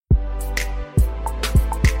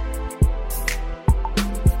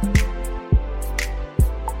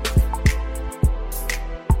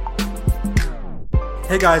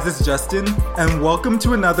Hey guys, this is Justin, and welcome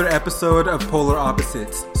to another episode of Polar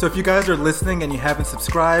Opposites. So if you guys are listening and you haven't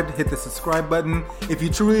subscribed, hit the subscribe button. If you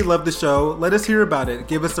truly love the show, let us hear about it.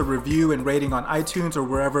 Give us a review and rating on iTunes or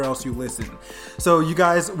wherever else you listen. So you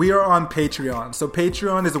guys, we are on Patreon. So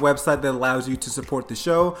Patreon is a website that allows you to support the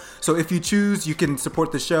show. So if you choose, you can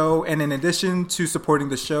support the show, and in addition to supporting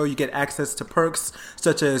the show, you get access to perks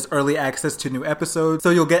such as early access to new episodes. So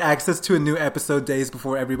you'll get access to a new episode days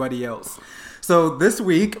before everybody else. So this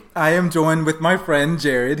week, I am joined with my friend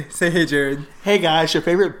Jared. Say hey, Jared. Hey guys, your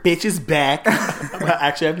favorite bitch is back.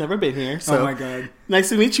 Actually, I've never been here. So oh my God. Nice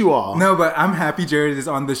to meet you all. No, but I'm happy Jared is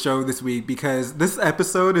on the show this week because this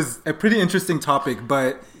episode is a pretty interesting topic.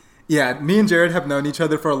 But yeah, me and Jared have known each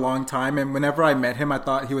other for a long time. And whenever I met him, I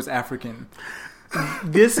thought he was African.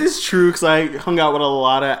 This is true because I hung out with a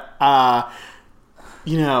lot of,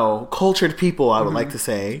 cultured people, I would like to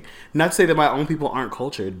say. Not to say that my own people aren't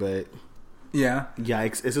cultured, but... Yeah.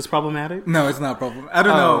 Yikes. Is this problematic? No, it's not problematic. I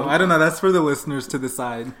don't know. That's for the listeners to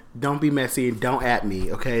decide. Don't be messy and don't at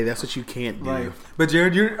me, okay? That's what you can't do. Right. But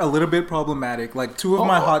Jared, you're a little bit problematic. Like, two of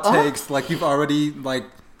my hot takes, like, you've already,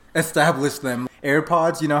 established them.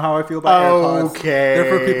 AirPods, you know how I feel about AirPods? Okay.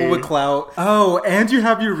 They're for people with clout. Oh, and you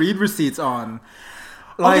have your read receipts on.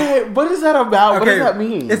 Okay, what is that about? What does that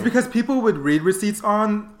mean? It's because people with read receipts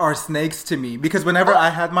on are snakes to me. Because whenever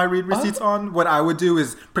I had my read receipts on, what I would do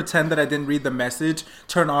is pretend that I didn't read the message,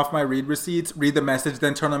 turn off my read receipts, read the message,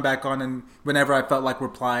 then turn them back on, and whenever I felt like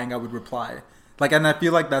replying, I would reply. And I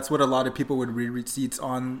feel like that's what a lot of people with read receipts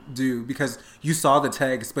on do, because you saw the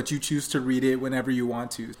text, but you choose to read it whenever you want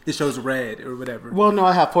to. It shows red or whatever. Well, no,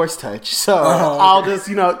 I have force touch, so I'll just,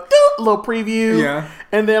 do a little preview. Yeah.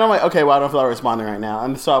 And then I'm like, okay, well, I don't feel like responding right now,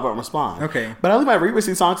 and so I won't respond. Okay. But I leave my read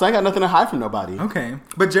receipts on because I got nothing to hide from nobody. Okay.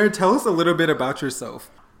 But Jared, tell us a little bit about yourself.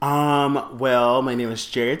 Well, my name is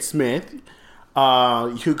Jared Smith.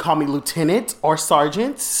 You could call me Lieutenant or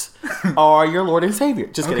Sergeant or your Lord and Savior.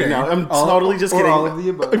 Just kidding. No, I'm totally just kidding. All of the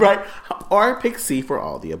above. Right. Or pick C for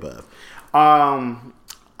all the above.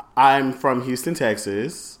 I'm from Houston,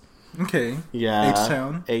 Texas. Okay. Yeah.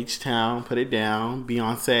 H-Town. H-Town. Put it down.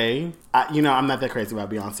 Beyonce. I'm not that crazy about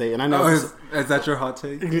Beyonce. And I know. Is that your hot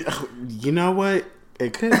take? You know what?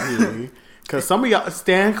 It could be. Because some of y'all,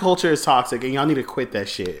 stan culture is toxic, and y'all need to quit that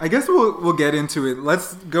shit. I guess we'll get into it.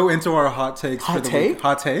 Let's go into our hot takes for the week.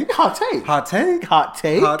 Hot take? Hot take. Hot take? Hot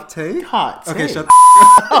take? Hot take? Hot take. Okay, shut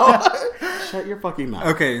Shut your fucking mouth.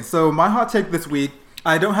 Okay, so my hot take this week,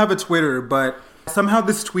 I don't have a Twitter, but somehow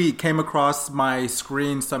this tweet came across my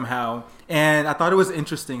screen somehow, and I thought it was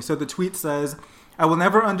interesting. So the tweet says, I will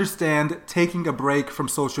never understand taking a break from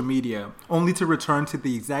social media, only to return to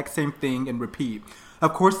the exact same thing and repeat.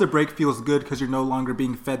 Of course, the break feels good because you're no longer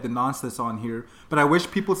being fed the nonsense on here, but I wish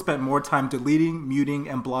people spent more time deleting, muting,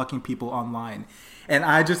 and blocking people online. And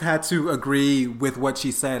I just had to agree with what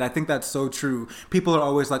she said. I think that's so true. People are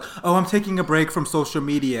always like, oh, I'm taking a break from social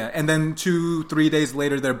media. And then 2-3 days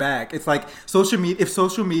later, they're back. It's like if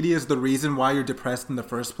social media is the reason why you're depressed in the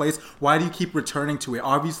first place, why do you keep returning to it?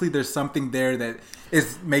 Obviously, there's something there that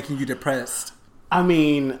is making you depressed. I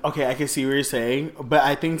mean, okay, I can see what you're saying, but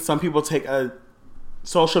I think some people take a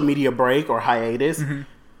social media break or hiatus. Mm-hmm.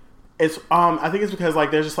 It's I think it's because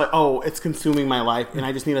they're just it's consuming my life, and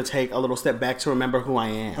I just need to take a little step back to remember who I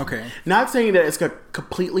am. Okay. Not saying that it's a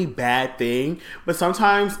completely bad thing, but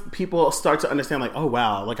sometimes people start to understand oh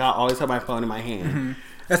wow, I always have my phone in my hand. Mm-hmm.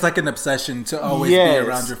 It's like an obsession to always be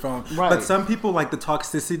around your phone. Right. But some people, the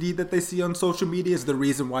toxicity that they see on social media is the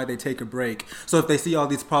reason why they take a break. So if they see all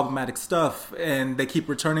these problematic stuff and they keep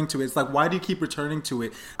returning to it, it's why do you keep returning to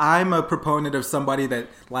it? I'm a proponent of somebody that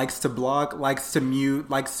likes to block, likes to mute,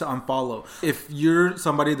 likes to unfollow. If you're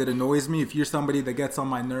somebody that annoys me, if you're somebody that gets on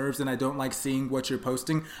my nerves and I don't like seeing what you're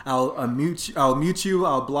posting, I'll mute you,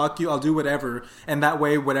 I'll block you, I'll do whatever. And that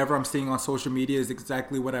way, whatever I'm seeing on social media is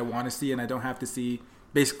exactly what I want to see, and I don't have to see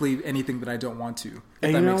basically anything that I don't want to.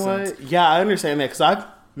 And you know what? Yeah, I understand that because I've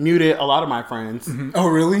muted a lot of my friends. Mm-hmm. Oh,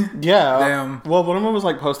 really? Yeah. Damn. Well, one of them was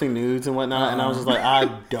posting nudes and whatnot, and I was just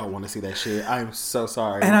I don't want to see that shit. I'm so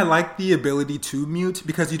sorry. And I like the ability to mute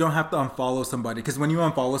because you don't have to unfollow somebody. Because when you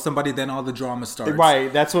unfollow somebody, then all the drama starts.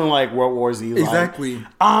 Right. That's when World War Z. Exactly.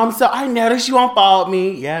 So I noticed you unfollowed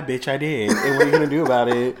me. Yeah, bitch, I did. And what are you gonna do about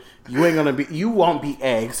it? You won't beat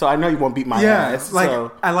eggs, so I know you won't beat my ass.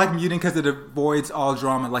 I like muting because it avoids all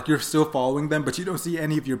drama. You're still following them, but you don't see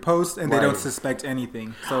any of your posts, and they don't suspect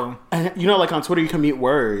anything. So, and on Twitter, you can mute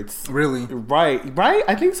words. Really? Right.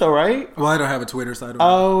 I think so. Right? Well, I don't have a Twitter, so I don't know.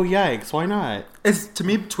 Oh, yikes! Why not? To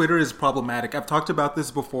me, Twitter is problematic. I've talked about this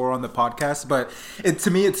before on the podcast, but to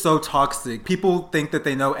me, it's so toxic. People think that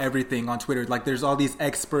they know everything on Twitter. Like, there's all these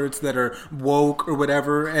experts that are woke or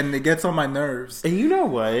whatever, and it gets on my nerves. And you know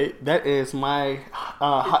what? That is my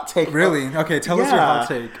hot take. Really? Okay, tell us your hot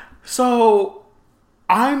take. So,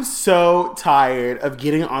 I'm so tired of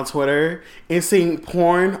getting on Twitter and seeing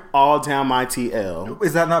porn all down my TL.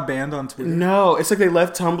 Is that not banned on Twitter? No, it's like they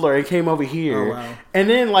left Tumblr and came over here. Oh, wow. And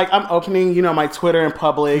then, like, I'm opening, my Twitter in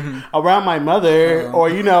public around my mother or,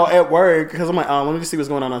 at work because I'm like, let me just see what's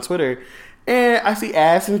going on Twitter. And I see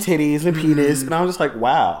ass and titties and penis. And I'm just like,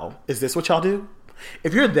 wow, is this what y'all do?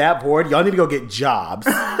 If you're that bored, y'all need to go get jobs.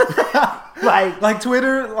 like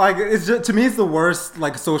Twitter, like, it's just, to me, it's the worst,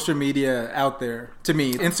 like, social media out there. To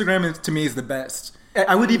me, Instagram to me is the best.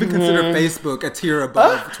 I would even consider Facebook a tier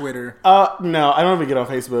above Twitter. No, I don't even get on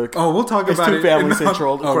Facebook. Oh, we'll talk about it. It's too family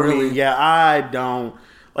central for really? me. Yeah, I don't.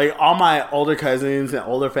 Like, all my older cousins and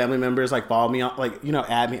older family members, like, follow me on, like,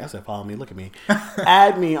 add me. I said, follow me. Look at me.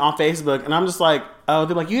 Add me on Facebook. And I'm just like, oh,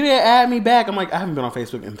 they're like, you didn't add me back. I'm like, I haven't been on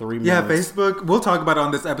Facebook in 3 months. Yeah, Facebook. We'll talk about it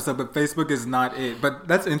on this episode, but Facebook is not it. But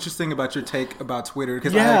that's interesting about your take about Twitter,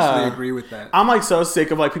 because I actually agree with that. I'm, like, so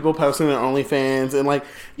sick of, like, people posting their OnlyFans. And, like,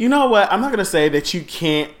 you know what? I'm not going to say that you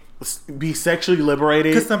can't be sexually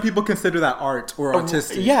liberated, because some people consider that art or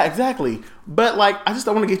autistic. Yeah, exactly. But like, I just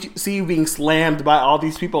don't want to see you being slammed by all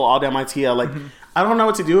these people all down my TL. Like, I don't know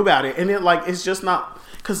what to do about it, and it's just not,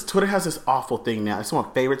 because Twitter has this awful thing now. If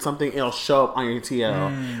someone favorites something, it'll show up on your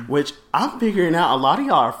TL, which I'm figuring out a lot of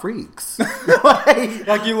y'all are freaks.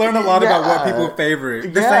 like you learn a lot about what people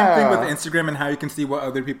favorite. The same thing with Instagram and how you can see what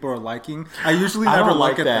other people are liking. I usually never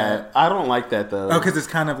look at that. I don't like that though. Oh, because it's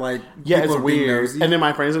kind of like, it's weird. And then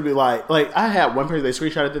my friends would be like I had one person, they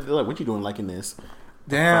screenshotted it, they're like, what you doing liking this?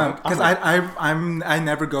 Damn, because I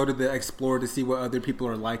never go to the Explore to see what other people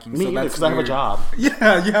are liking. Me either, because I have a job.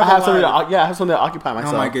 Yeah, you have. I have something to occupy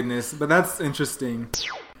myself. Oh my goodness, but that's interesting.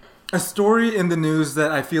 A story in the news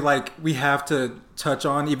that I feel like we have to touch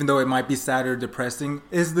on, even though it might be sad or depressing,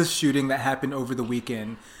 is the shooting that happened over the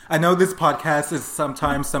weekend. I know this podcast is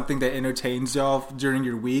sometimes something that entertains y'all during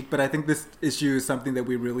your week, but I think this issue is something that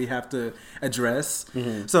we really have to address.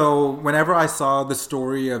 So whenever I saw the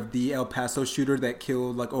story of the El Paso shooter that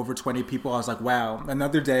killed like over 20 people, I was like, wow,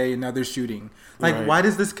 another day, another shooting. Like, why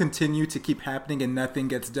does this continue to keep happening and nothing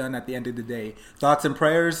gets done at the end of the day? Thoughts and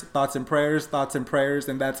prayers, thoughts and prayers, thoughts and prayers,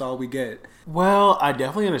 and that's all we get. Well, I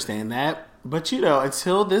definitely understand that. But,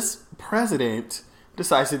 until this president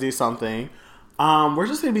decides to do something, we're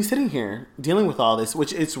just going to be sitting here dealing with all this,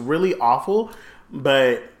 which it's really awful.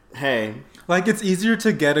 But, hey. Like, it's easier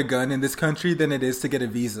to get a gun in this country than it is to get a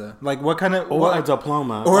visa. Like, what kind of... Or a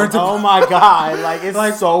diploma. Oh, my God. Like, it's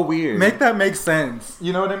like, so weird. Make that make sense.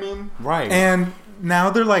 You know what I mean? Right. And now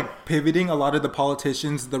they're, like, pivoting. A lot of the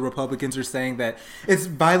politicians, the Republicans, are saying that it's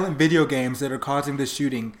violent video games that are causing this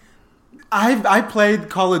shooting. I played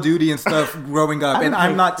Call of Duty and stuff growing up, and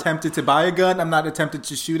I'm not tempted to buy a gun. I'm not tempted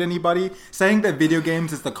to shoot anybody. Saying that video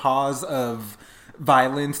games is the cause of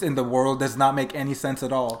violence in the world does not make any sense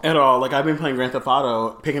at all. At all. Like, I've been playing Grand Theft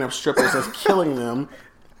Auto, picking up strippers and killing them.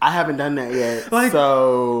 I haven't done that yet. Like,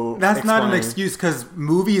 so that's not an excuse, because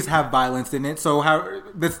movies have violence in it. So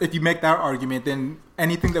if you make that argument, then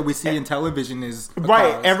anything that we see in television is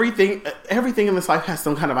right. Cause. Everything in this life has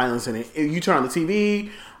some kind of violence in it. If you turn on the TV.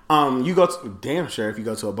 You go to, damn sure if you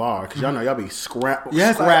go to a bar, because y'all know y'all be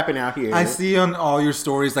scrapping out here. I see on all your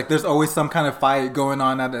stories, like, there's always some kind of fight going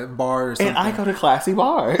on at a bar or something. And I go to classy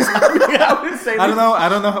bars. I would say I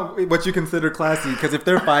don't know what you consider classy, because if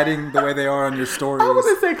they're fighting the way they are on your stories. I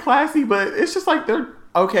wouldn't say classy, but it's just like they're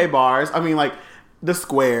okay bars. I mean, like, the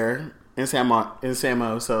Square in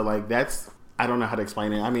Samo, so like that's, I don't know how to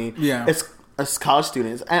explain it. I mean, it's college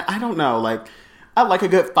students, and I don't know, like, I like a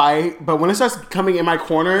good fight, but when it starts coming in my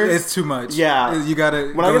corner, it's too much. Yeah, you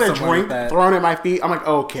gotta. When I get a drink thrown at my feet, I'm like,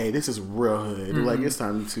 okay, this is real hood. Like, it's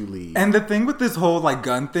time to leave. And the thing with this whole like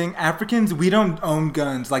gun thing, Africans, we don't own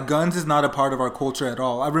guns. Like, guns is not a part of our culture at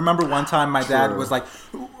all. I remember one time my dad was like,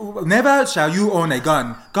 "Never shall you own a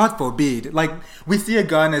gun. God forbid." Like, we see a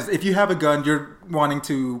gun as, if you have a gun, you're wanting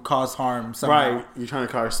to cause harm somehow. Right, you're trying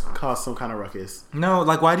to cause some kind of ruckus. No,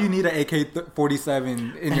 like, why do you need an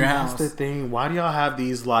AK-47 in your house? That's the thing. Why do y'all have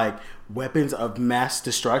these like weapons of mass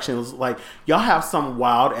destruction? Like, y'all have some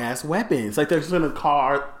wild ass weapons. Like, they're gonna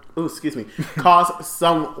cause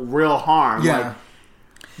some real harm. Yeah. Like,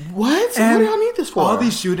 What? And what do y'all need this for? All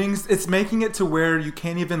these shootings, it's making it to where you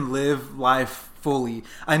can't even live life fully.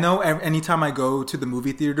 I know anytime I go to the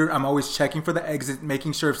movie theater, I'm always checking for the exit,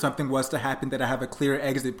 making sure if something was to happen that I have a clear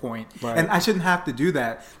exit point. Right. And I shouldn't have to do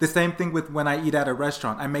that. The same thing with when I eat at a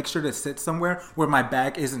restaurant. I make sure to sit somewhere where my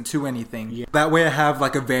back isn't to anything. Yeah. That way I have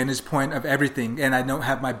like a vantage point of everything and I don't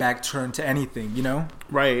have my back turned to anything, you know?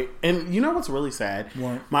 Right. And you know what's really sad?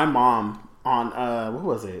 What? My mom on, what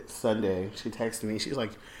was it? Sunday, she texted me. She's like,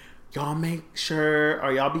 y'all make sure,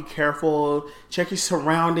 or y'all be careful, check your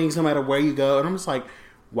surroundings no matter where you go. And I'm just like,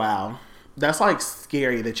 wow, that's like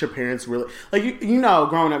scary that your parents really, like, you know,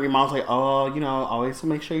 growing up, your mom's like, oh, you know, always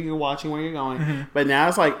make sure you're watching where you're going. Mm-hmm. But now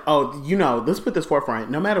it's like, oh, you know, let's put this forefront.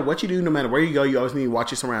 No matter what you do, no matter where you go, you always need to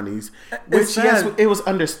watch your surroundings. Which, yes, it was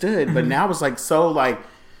understood, mm-hmm. but now it's like so like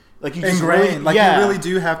you just ingrained. Really, like yeah. You really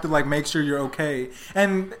do have to like make sure you're okay.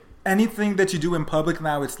 And anything that you do in public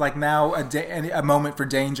now, it's like now a moment for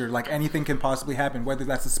danger. Like anything can possibly happen, whether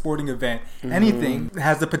that's a sporting event, mm-hmm. anything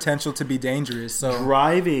has the potential to be dangerous. So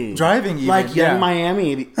driving even, like Young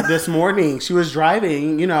Miami this morning, she was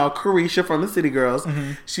driving. You know, Carisha from the City Girls.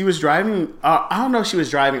 Mm-hmm. She was driving. I don't know if she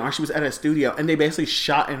was driving or she was at a studio, and they basically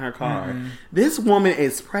shot in her car. Mm-hmm. This woman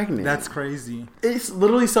is pregnant. That's crazy. It's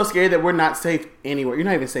literally so scary that we're not safe anywhere. You're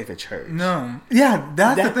not even safe at church. No. Yeah,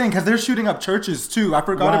 that's the thing, because they're shooting up churches too. I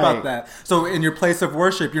forgot about that. So in your place of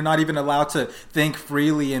worship, you're not even allowed to think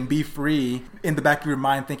freely and be free in the back of your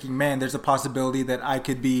mind thinking, man, there's a possibility that I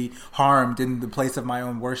could be harmed in the place of my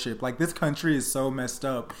own worship. Like, this country is so messed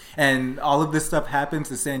up. And all of this stuff happens.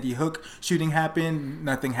 The Sandy Hook shooting happened.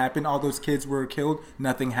 Nothing happened. All those kids were killed.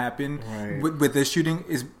 Nothing happened. Right. With this shooting,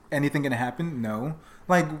 is anything going to happen? No.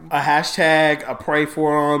 Like a hashtag, a pray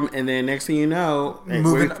for them, and then next thing you know,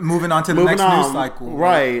 moving on to the next news cycle,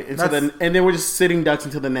 right? And then we're just sitting ducks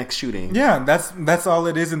until the next shooting. Yeah, that's all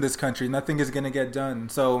it is in this country. Nothing is going to get done.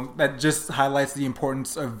 So that just highlights the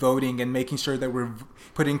importance of voting and making sure that we're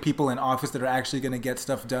putting people in office that are actually going to get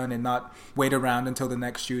stuff done and not wait around until the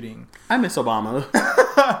next shooting. I miss Obama.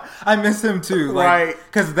 I miss him too, right?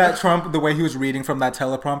 Because that Trump, the way he was reading from that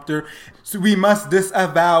teleprompter, so we must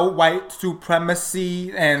disavow white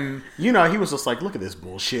supremacy, and you know, he was just like, look at this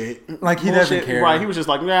bullshit. Like, he doesn't care, right? He was just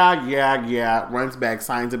like, yeah, runs back,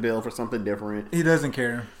 signs a bill for something different. He doesn't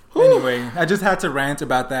care. Anyway, I just had to rant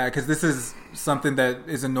about that because this is something that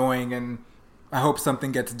is annoying, and I hope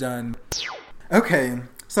something gets done. Okay,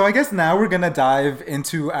 so I guess now we're gonna dive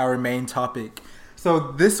into our main topic.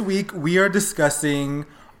 So this week we are discussing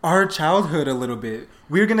our childhood a little bit.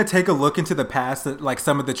 We're going to take a look into the past, like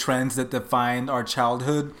some of the trends that defined our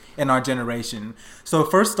childhood and our generation. So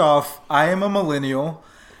first off, I am a millennial.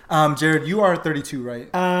 Jared, you are 32,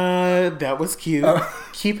 right? That was cute.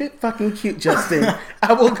 Keep it fucking cute, Justin.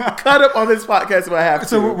 I will cut up on this podcast if I have to.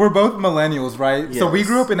 So we're both millennials, right? Yes. So we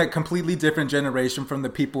grew up in a completely different generation from the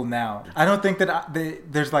people now. I don't think that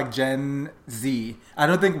there's like Gen Z. I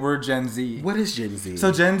don't think we're Gen Z. What is Gen Z?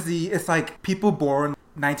 So Gen Z, it's like people born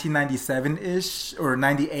 1997-ish or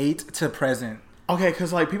 98 to present. Okay,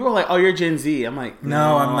 because like people are like, "Oh, you're Gen Z." I'm like,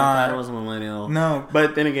 no, I'm not. I was a millennial. No,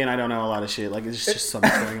 but then again, I don't know a lot of shit. Like, it's just so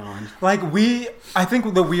much going on. Like I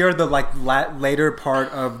think that we are the like later part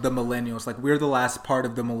of the millennials. Like, we're the last part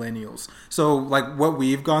of the millennials. So like what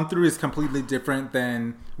we've gone through is completely different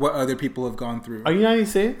than what other people have gone through. Are you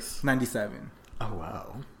 96? 97. Oh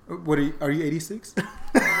wow. What are you 86?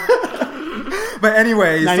 But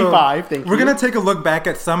anyway, 95, so we're going to take a look back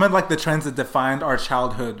at some of like the trends that defined our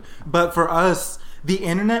childhood. But for us, the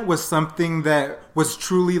internet was something that was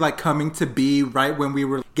truly like coming to be right when we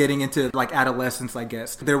were getting into like adolescence, I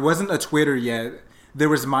guess. There wasn't a Twitter yet. There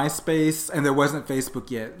was MySpace, and there wasn't Facebook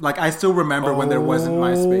yet. Like, I still remember when there wasn't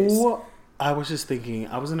MySpace. I was just thinking,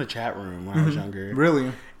 I was in a chat room when I was younger.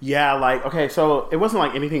 Really? Yeah, like, okay, so it wasn't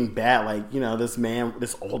like anything bad. Like, you know, this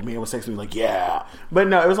old man was texting me like, yeah. But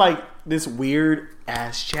no, it was like this weird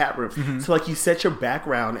ass chat room. Mm-hmm. So like, you set your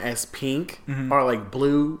background as pink or like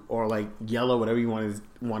blue or like yellow, whatever you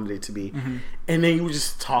wanted it to be. Mm-hmm. And then you would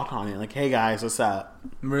just talk on it. Like, hey guys, what's up?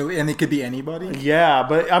 Really? And it could be anybody? Yeah,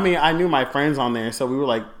 but I mean, I knew my friends on there. So we were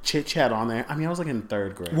like chit chat on there. I mean, I was like in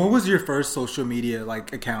 3rd grade. What was your first social media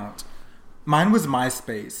like account? Mine was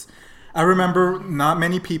MySpace. I remember not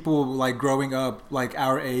many people like growing up like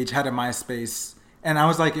our age had a MySpace, and I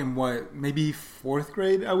was like in maybe 4th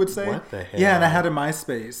grade, I would say. What the hell? Yeah, and I had a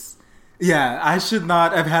MySpace. Yeah, I should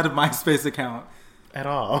not have had a MySpace account at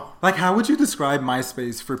all. Like, how would you describe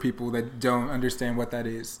MySpace for people that don't understand what that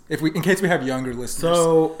is? In case we have younger listeners.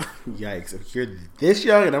 So, yikes! If you're this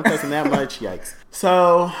young and I'm cussing that much, yikes.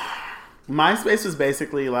 So, MySpace was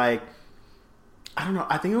basically like I don't know.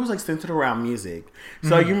 I think it was like centered around music.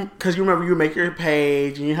 So because you remember you make your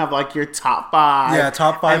page and you have like your top 5. Yeah,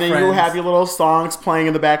 top 5 and then friends. you have your little songs playing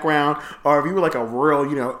in the background. Or if you were like a real,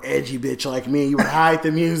 edgy bitch like me, you would hide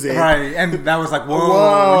the music. Right, and that was like, whoa.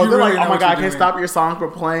 Whoa. They're really like, oh my God, I can't doing. stop your song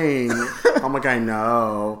from playing. I'm like, I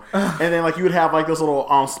know. And then like you would have like those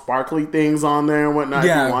little sparkly things on there and whatnot.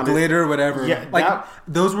 Yeah, if you wanted. glitter, whatever. Yeah, like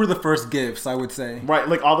those were the first gifts, I would say. Right,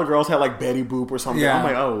 like all the girls had like Betty Boop or something. Yeah. I'm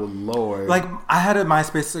like, oh Lord. Like I had a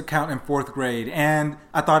MySpace account in 4th grade, and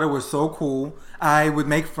I thought it was so cool. I would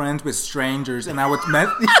make friends with strangers, and I would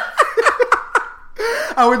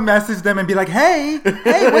I would message them and be like, hey,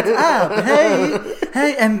 what's up?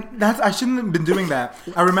 Hey. And I shouldn't have been doing that.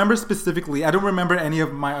 I remember specifically, I don't remember any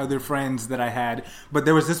of my other friends that I had, but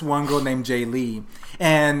there was this one girl named Jay Lee.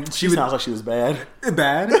 And she sounds like she was bad.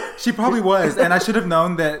 Bad? She probably was. And I should have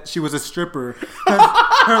known that she was a stripper.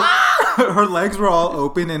 Her legs were all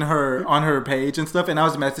open on her page and stuff, and I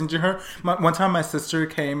was messaging her. One time my sister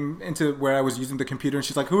came into where I was using the computer, and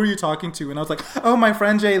she's like, who are you talking to? And I was like, oh, my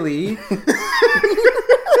friend Jay Lee.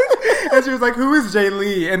 And she was like, who is Jay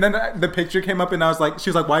Lee? And then the picture came up, and she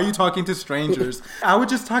was like, why are you talking to strangers? I would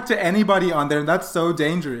just talk to anybody on there, and that's so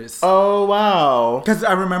dangerous. Oh, wow. Because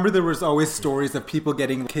I remember there was always stories of people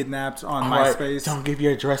getting kidnapped on MySpace. Don't give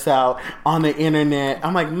your address out on the internet.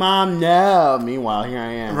 I'm like, Mom, no. Meanwhile, here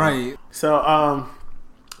I am. Right. So,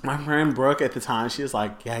 my friend Brooke at the time, she was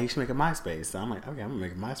like, yeah, you should make a MySpace. So I'm like, okay, I'm going to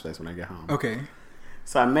make a MySpace when I get home. Okay.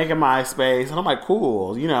 So I make a MySpace, and I'm like,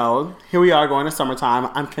 cool, here we are going to summertime.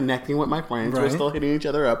 I'm connecting with my friends. Right. We're still hitting each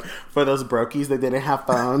other up for those brokies that didn't have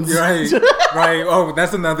phones. Right. Oh,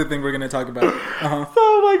 that's another thing we're going to talk about. Uh-huh.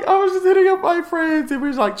 So, like, I was just hitting up my friends, and we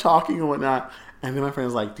were, like, talking and whatnot. And then my friend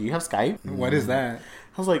was like, do you have Skype? What is that?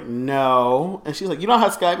 I was like, no. And she's like, you don't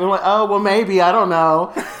have Skype? And I'm like, oh, well, maybe. I don't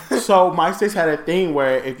know. So MySpace had a thing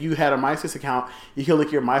where if you had a MySpace account, you could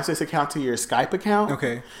link your MySpace account to your Skype account.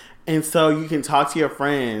 Okay. And so you can talk to your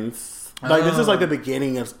friends. Like, this is like the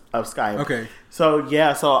beginning of Skype. Okay. So,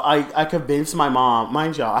 yeah. So I convinced my mom.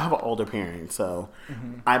 Mind y'all, I have an older parent. So,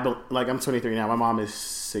 I'm 23 now. My mom is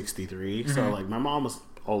 63. So, like, my mom was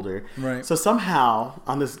older. Right. So, somehow,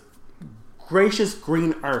 on this gracious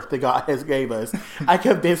green earth that God has gave us, I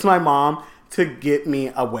convinced my mom to get me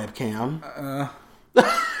a webcam.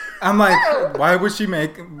 I'm like, why would she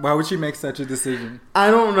make such a decision?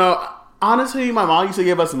 I don't know. Honestly, my mom used to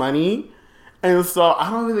give us money, and so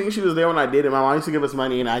I don't even think she was there when I did it. My mom used to give us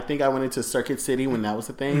money, and I think I went into Circuit City when that was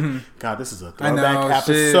a thing. God, this is a throwback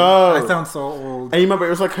episode. I sound so old. And you remember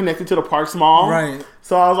it was like connected to the Parks Mall, right?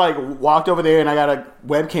 So I was like walked over there, and I got a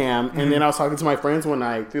webcam, and then I was talking to my friends one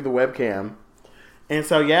night through the webcam. And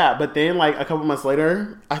so, yeah, but then, like, a couple months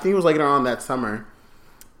later, I think it was, like, around that summer,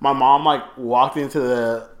 my mom, like, walked into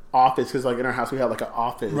the office, because, like, in our house, we had, like, an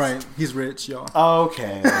office. Right. He's rich, y'all.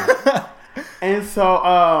 Okay. And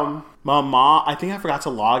so, my mom, I think I forgot to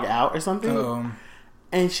log out or something.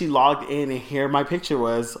 And she logged in, and here my picture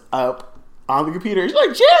was up on the computer. She's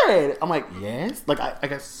like, Jared! I'm like, yes? Like, I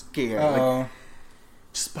got scared. Like,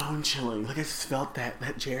 just bone chilling. Like, I just felt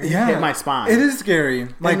that Jared hit my spine. It is scary.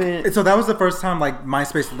 Like, so that was the first time, like,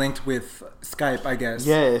 MySpace linked with Skype, I guess.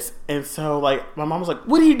 Yes. And so, like, my mom was like,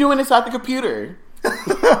 what are you doing inside the computer?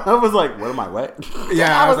 I was like, what am I, what?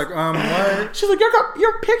 Yeah, I was like, what? She's like,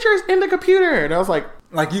 your picture is in the computer. And I was like,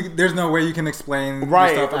 there's no way you can explain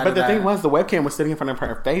right. Your stuff out but of the that. thing was, the webcam was sitting in front of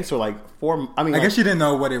her face for like I guess she didn't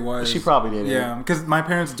know what it was. She probably didn't. Yeah, because my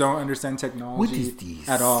parents don't understand technology what is this?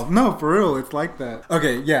 At all. No, for real, it's like that.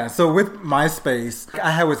 Okay, yeah. So with MySpace,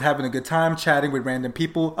 I was having a good time chatting with random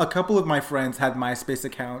people. A couple of my friends had MySpace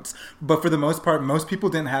accounts, but for the most part, most people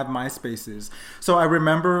didn't have MySpaces. So I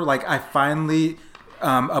remember, like, I finally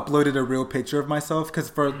uploaded a real picture of myself, because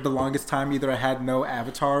for the longest time either I had no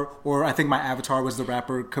avatar, or I think my avatar was the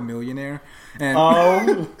rapper Chameleonaire. And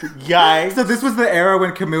yikes. So this was the era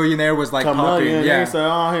when Chameleonaire was like popping. Yeah. So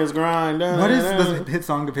on his grind. What is the hit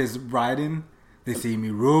song of his? Riding? They see me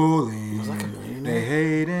rolling. Was that Chameleonaire? They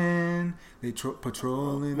hating. They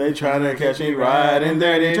patrolling. They try to catch me riding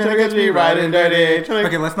dirty. Try to catch me riding dirty.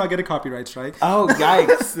 Okay, let's not get a copyright strike. Oh,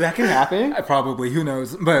 yikes. That can happen. Probably. Who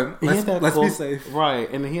knows? But let's be safe. Right.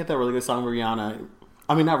 And then he had that really good song with Rihanna.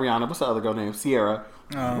 I mean, not Rihanna. What's the other girl name? Sierra.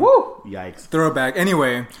 Woo! Yikes. Throwback.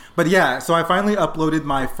 Anyway. But yeah, so I finally uploaded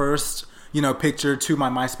my first picture to my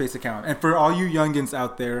MySpace account. And for all you youngins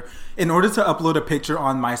out there, in order to upload a picture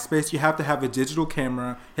on MySpace, you have to have a digital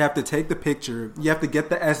camera. You have to take the picture. You have to get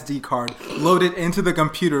the SD card, load it into the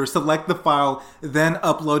computer, select the file, then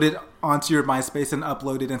upload it onto your MySpace and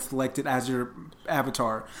upload it and select it as your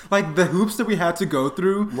avatar. Like, the hoops that we had to go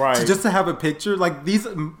through just to have a picture, like, these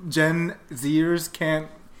Gen Zers can't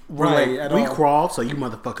relate at all. We crawled so you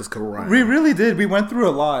motherfuckers could run. We really did. We went through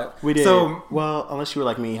a lot. We did. So, well, unless you were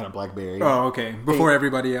like me, you had a BlackBerry. Oh, okay. Before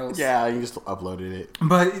everybody else. Yeah, you just uploaded it.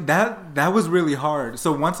 But that was really hard.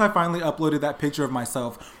 So once I finally uploaded that picture of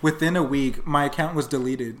myself, within a week, my account was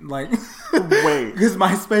deleted. Like, wait, because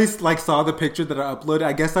MySpace like saw the picture that I uploaded.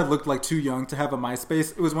 I guess I looked like too young to have a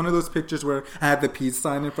MySpace. It was one of those pictures where I had the peace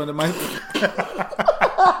sign in front of my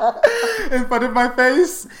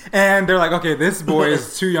face, and they're like, "Okay, this boy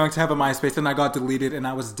is too young to have a MySpace," and I got deleted, and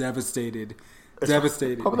I was devastated.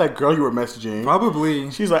 Probably that girl you were messaging. Probably.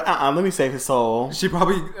 She's like, let me save his soul. She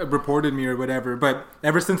probably reported me or whatever. But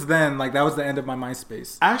ever since then, like, that was the end of my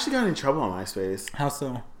MySpace. I actually got in trouble on MySpace. How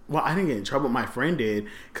so? Well, I didn't get in trouble. My friend did.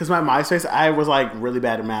 Because my MySpace, I was like really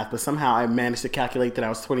bad at math, but somehow I managed to calculate that I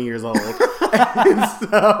was 20 years old. And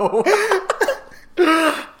so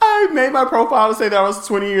I made my profile to say that I was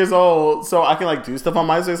 20 years old so I can like do stuff on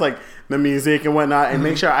MySpace, like the music and whatnot, and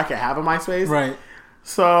make sure I can have a MySpace. Right.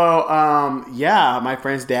 So, my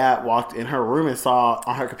friend's dad walked in her room and saw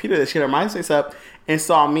on her computer that she had her MySpace up and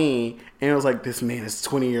saw me, and it was like, this man is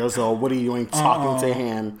 20 years old. What are you doing talking to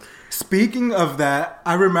him? Speaking of that,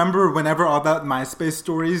 I remember whenever all that MySpace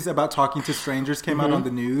stories about talking to strangers came out on the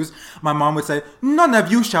news, my mom would say, "None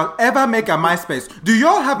of you shall ever make a MySpace. Do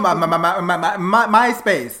y'all have my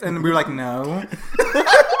MySpace?" And we were like, "No."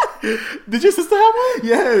 Did your sister have one?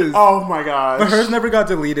 Yes. Oh my gosh. But hers never got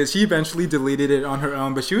deleted. She eventually deleted it on her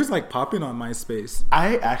own, but she was like popping on MySpace.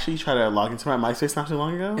 I actually tried to log into my MySpace not too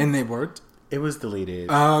long ago. And they worked? It was deleted.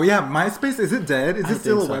 Oh, yeah. MySpace, is it dead? Is it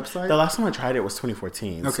still a website? The last time I tried it was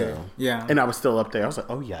 2014. Okay. So. Yeah. And I was still up there. I was like,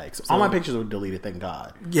 oh, yikes. All my pictures were deleted, thank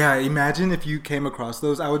God. Yeah, imagine if you came across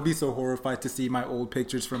those. I would be so horrified to see my old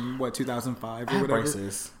pictures from, 2005 or whatever?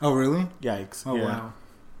 Braces. Oh, really? Yikes. Oh, yeah. wow.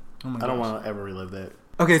 Oh, my gosh. I don't want to ever relive that.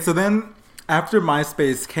 Okay, so then after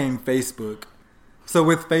MySpace came Facebook. So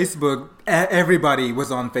with Facebook, everybody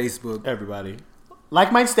was on Facebook. Everybody.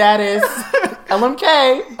 Like my status.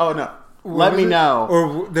 LMK. Oh, no. Let me know.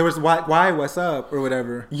 Or there was why, what's up, or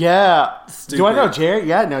whatever. Yeah. Stupid. Do I know Jared?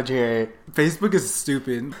 Yeah, I know Jared. Facebook is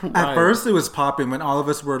stupid. Right. At first, it was popping when all of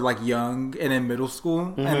us were like young and in middle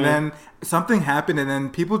school. And then something happened, and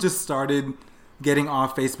then people just started getting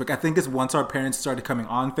off Facebook. I think it's once our parents started coming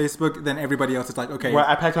on Facebook, then everybody else is like, okay. Right,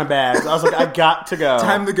 I packed my bags. I was like, I got to go.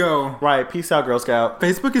 Time to go. Right, peace out, Girl Scout.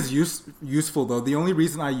 Facebook is useful, though. The only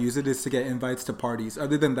reason I use it is to get invites to parties.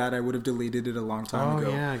 Other than that, I would have deleted it a long time ago.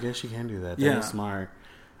 Oh, yeah, I guess you can do that. Yeah. That's smart.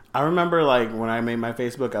 I remember, like, when I made my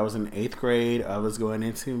Facebook, I was in 8th grade. I was going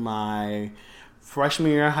into my freshman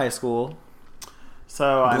year of high school.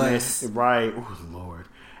 So Bless. I made... Right. Oh, Lord.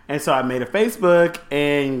 And so I made a Facebook,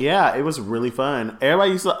 and yeah, it was really fun.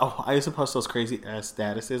 Everybody used to... Oh, I used to post those crazy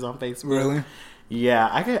statuses on Facebook. Really? Yeah,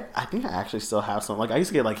 I think I actually still have some. Like, I used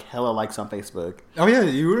to get, like, hella likes on Facebook. Oh, yeah,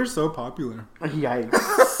 you were so popular.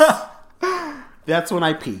 Yikes. That's when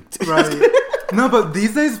I peaked. Right. No, but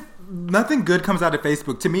these days, nothing good comes out of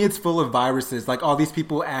Facebook. To me, it's full of viruses. Like, all these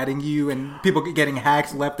people adding you and people getting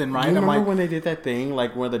hacked left and right. You remember I'm like, when they did that thing,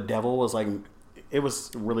 like, where the devil was, like... It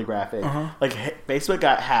was really graphic. Like, Facebook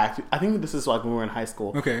got hacked. I think this is like when we were in high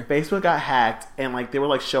school. Okay. Facebook got hacked, and like they were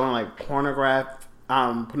like showing like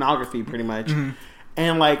pornography pretty much.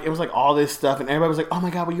 And like it was like all this stuff, and everybody was like, "Oh my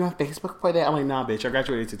god, were you on Facebook for that?" I'm like, "Nah, bitch, I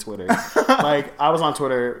graduated to Twitter." Like I was on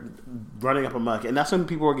Twitter running up amok, and that's when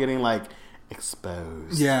people were getting like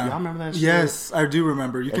exposed. yeah. Y'all remember that shit? Yes, I do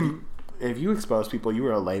remember. You can... If you expose people, you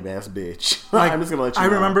were a lame ass bitch. Like, I'm just gonna let you know.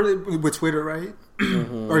 I remember it with Twitter, right? Or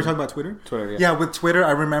are you talking about Twitter? Twitter, yeah. Yeah, with Twitter,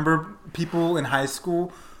 I remember people in high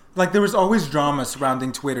school, like there was always drama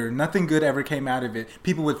surrounding Twitter. Nothing good ever came out of it.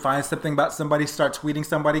 People would find something about somebody, start tweeting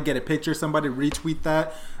somebody, get a picture of somebody, retweet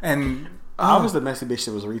that, and... I was the messy bitch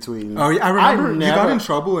that was retweeting. Oh, yeah, I remember you got in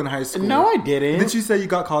trouble in high school. No, I didn't. Didn't you say you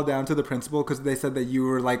got called down to the principal because they said that you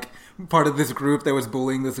were like part of this group that was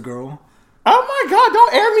bullying this girl? Oh my god,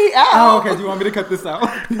 don't air me out. Oh, okay. Do you want me to cut this out?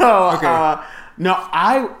 No, Okay. No,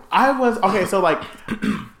 I was... Okay, so like...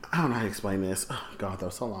 I don't know how to explain this. Oh god, that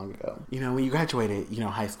was so long ago. You know, when you graduated,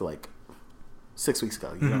 high school like 6 weeks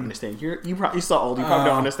ago, you don't understand. You're so old, you probably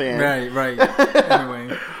don't understand. Right.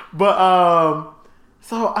 Anyway. But,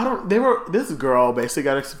 so this girl basically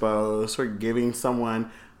got exposed for giving someone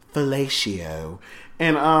fellatio.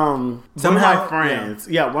 And one of my friends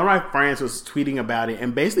was tweeting about it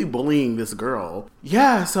and basically bullying this girl.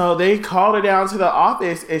 Yeah, so they called her down to the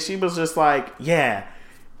office and she was just like, yeah.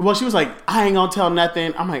 Well, she was like, I ain't gonna tell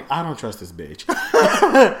nothing. I'm like, I don't trust this bitch.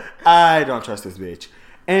 I don't trust this bitch.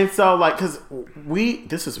 And so, like, because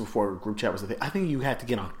this is before group chat was a thing. I think you had to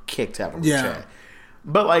get on Kick to have a group chat.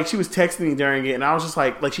 But like she was texting me during it, and I was just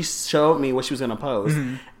like she showed me what she was gonna post,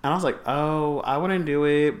 and I was like, oh, I wouldn't do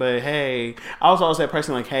it, but hey, I was always that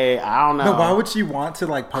person like, hey, I don't know. But why would she want to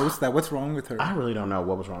like post that? What's wrong with her? I really don't know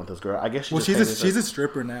what was wrong with this girl. I guess she's a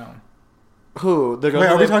stripper now. Who? The girl? Wait,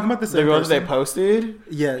 are we talking about the same girl person? that they posted?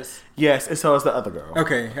 Yes, and so is the other girl.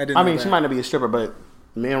 Okay, I didn't. I mean, know she might not be a stripper, but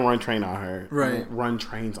men run trains on her. Right, run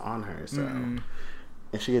trains on her. So.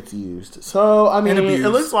 And she gets used. So I mean, it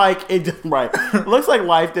looks like it looks like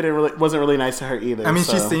life wasn't really nice to her either. I mean,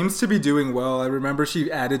 she seems to be doing well. I remember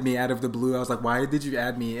she added me out of the blue. I was like, "Why did you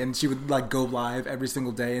add me?" And she would like go live every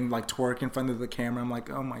single day and like twerk in front of the camera. I'm like,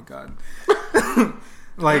 "Oh my god!"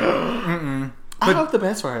 Like, I hope the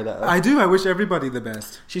best for her though. I do. I wish everybody the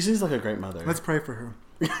best. She seems like a great mother. Let's pray for her.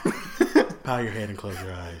 Bow your head and close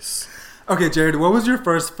your eyes. Okay, Jared, what was your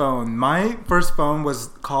first phone? My first phone was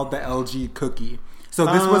called the LG Cookie. So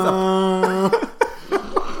this was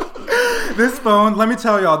this phone, let me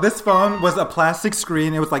tell y'all, this phone was a plastic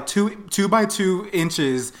screen. It was like 2 by 2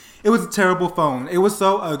 inches. It was a terrible phone. It was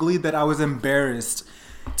so ugly that I was embarrassed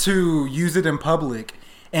to use it in public.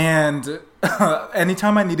 And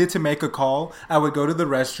anytime I needed to make a call, I would go to the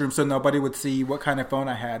restroom so nobody would see what kind of phone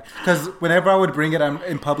I had. Because whenever I would bring it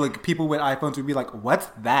in public, people with iPhones would be like, "What's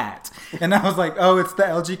that?" And I was like, "Oh, it's the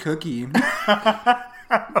LG Cookie."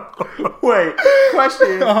 Wait,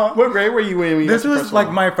 question. What grade were you in when you This got your was first like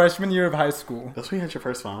phone? my freshman year of high school. That's when you had your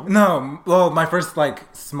first phone? No, well, my first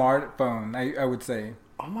like smartphone, I would say.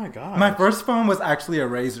 Oh my god. My first phone was actually a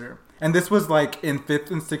Razr. And this was like in 5th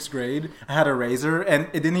and 6th grade. I had a Razr and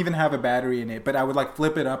it didn't even have a battery in it. But I would like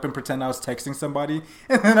flip it up and pretend I was texting somebody.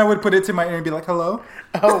 And then I would put it to my ear and be like, "Hello?"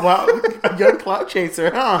 Oh wow. A young cloud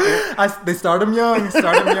chaser, huh? They start them young.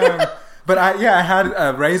 But I had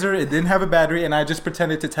a Razr. It didn't have a battery, and I just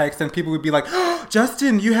pretended to text, and people would be like, "Oh,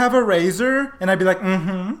 Justin, you have a Razr?" And I'd be like,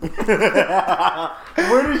 "Mm-hmm."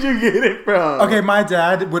 Where did you get it from? Okay, my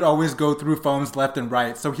dad would always go through phones left and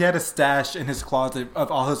right, so he had a stash in his closet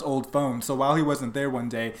of all his old phones. So while he wasn't there one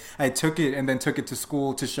day, I took it and then took it to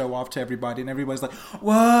school to show off to everybody, and everybody's like,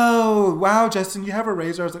 "Whoa, wow, Justin, you have a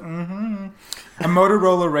Razr?" I was like, "Mm-hmm." A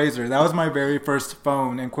Motorola Razr. That was my very first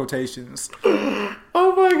phone, in quotations.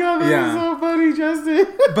 Oh my god, that is so funny, Justin.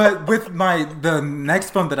 But with the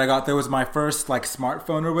next phone that I got, that was my first like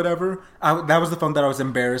smartphone or whatever. That was the phone that I was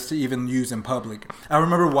embarrassed to even use in public. I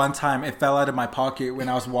remember one time it fell out of my pocket when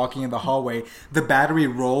I was walking in the hallway. The battery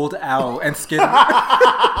rolled out and skittered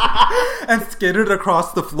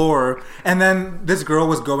across the floor. And then this girl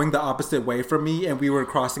was going the opposite way from me, and we were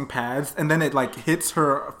crossing paths. And then it like hits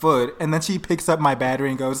her foot, and then she picks up my battery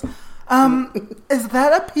and goes, "Is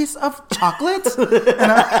that a piece of chocolate?"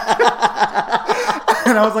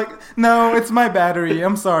 And I was like, "No, it's my battery.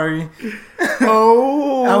 I'm sorry."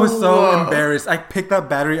 Oh. I was so embarrassed. I picked that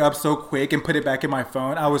battery up so quick and put it back in my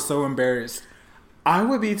phone. I was so embarrassed. I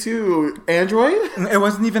would be too. Android? It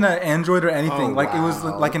wasn't even an Android or anything. Oh, It was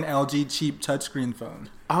like an LG cheap touchscreen phone.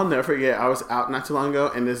 I'll never forget. I was out not too long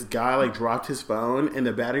ago, and this guy like dropped his phone, and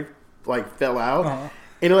the battery like fell out,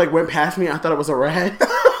 and it like went past me. I thought it was a rat. I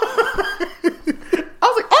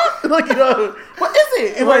was like, "Oh!" Like, what is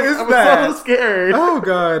it? And What is I was that? so scared. Oh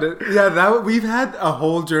god, yeah. We've had a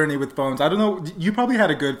whole journey with phones. I don't know. You probably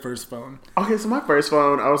had a good first phone. Okay, so my first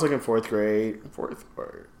phone, I was like in fourth or fifth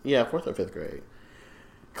grade.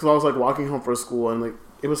 Because I was like walking home from school, and like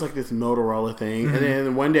it was like this Motorola thing. And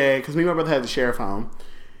then one day, because me and my brother had the share phone,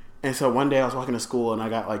 and so one day I was walking to school and I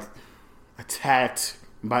got like attacked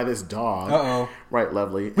by this dog. Uh-oh. Right,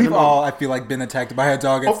 lovely. We've all, I feel like, been attacked by a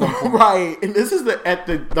dog at some point. Right. And this is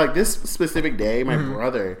this specific day, my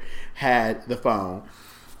brother had the phone.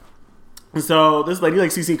 And so this lady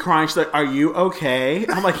like sees me crying. She's like, "Are you okay?"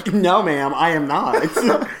 I'm like, "No, ma'am, I am not."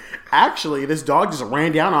 Actually, this dog just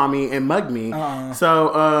ran down on me and mugged me.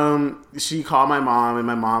 So she called my mom, and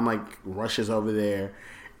my mom like rushes over there.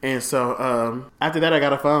 And so after that, I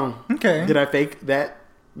got a phone. Okay. Did I fake that?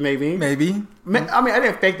 Maybe. I mean, I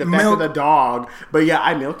didn't fake the fact of the dog, but yeah,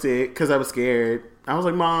 I milked it because I was scared. I was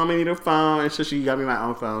like, "Mom, I need a phone," and so she got me my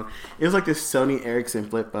own phone. It was like this Sony Ericsson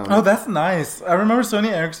flip phone. Oh, that's nice. I remember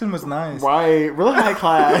Sony Ericsson was nice. Right, really high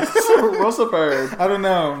class, real superb. I don't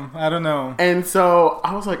know. And so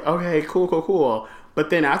I was like, "Okay, cool."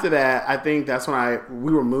 But then after that, I think that's when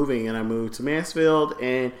we were moving, and I moved to Mansfield,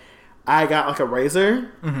 and I got like a Razr.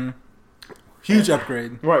 Mm-hmm. Huge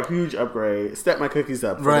upgrade. Right, huge upgrade. Step my cookies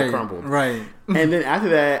up before they crumbled. Right. And then after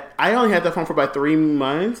that, I only had that phone for about 3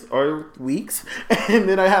 months or weeks. And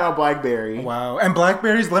then I had a BlackBerry. Wow. And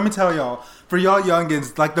BlackBerries, let me tell y'all, for y'all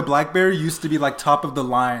youngins, like the BlackBerry used to be like top of the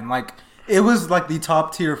line. Like It was like the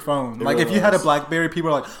top tier phone. Like really if you had a BlackBerry, people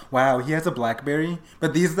are like, "Wow, he has a BlackBerry."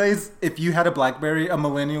 But these days, if you had a BlackBerry, a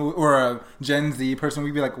millennial or a Gen Z person,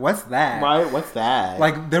 we'd be like, "What's that?" Right? What's that?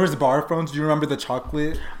 Like there was bar phones. Do you remember the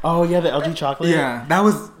chocolate? Oh yeah, the LG chocolate. Yeah, that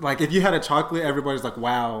was like if you had a chocolate, everybody's like,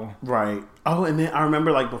 "Wow." Right. Oh, and then I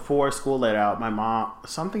remember like before school let out, my mom,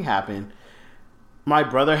 something happened. My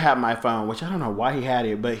brother had my phone, which I don't know why he had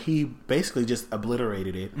it, but he basically just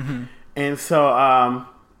obliterated it. Mm-hmm. And so,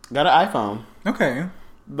 got an iPhone. Okay.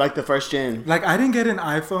 Like the first gen. Like I didn't get an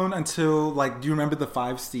iPhone until like, do you remember the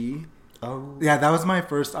 5C? Oh. Yeah, that was my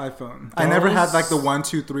first iPhone. I never had like the 1,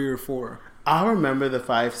 2, 3, or 4. I remember the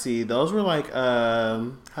 5C. Those were like,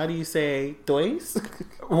 how do you say, toys?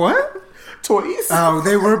 What? Toys? Oh,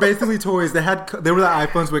 they were basically toys. They were the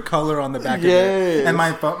iPhones with color on the back of it. And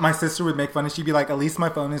my sister would make fun and she'd be like, "At least my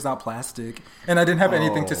phone is not plastic." And I didn't have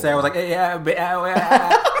anything to say. I was like, "Yeah, I'm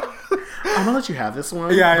gonna let you have this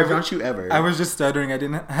one. Yeah, but don't you ever." I was just stuttering. I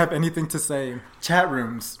didn't have anything to say. Chat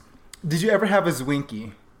rooms. Did you ever have a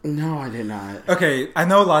Zwinky? No, I did not. Okay, I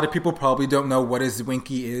know a lot of people probably don't know what a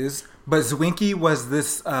Zwinky is, but Zwinky was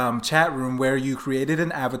this chat room where you created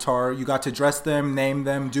an avatar, you got to dress them, name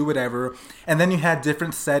them, do whatever, and then you had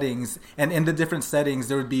different settings, and in the different settings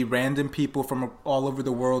there would be random people from all over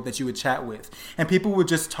the world that you would chat with, and people would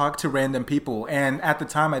just talk to random people, and at the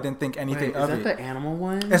time I didn't think anything of it. Is that the animal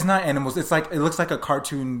one? It's not animals, it's like, it looks like a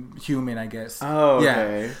cartoon human, I guess. Oh,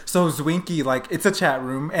 okay. Yeah. So Zwinky, like, it's a chat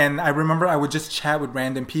room, and I remember I would just chat with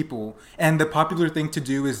random people, and the popular thing to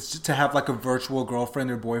do is to have like a virtual girlfriend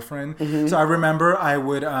or boyfriend. Mm-hmm. So I remember I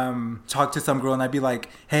would talk to some girl and I'd be like,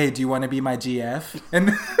 "Hey, do you want to be my GF?" And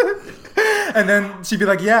then she'd be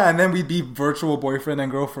like, "Yeah," and then we'd be virtual boyfriend and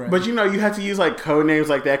girlfriend. But you know, you had to use like code names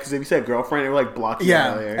like that because if you said girlfriend, it would like block you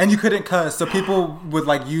out of there. And you couldn't cuss, so people would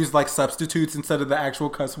like use like substitutes instead of the actual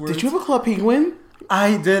cuss words. Did you have a Club Penguin?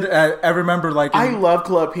 I did. I remember like I love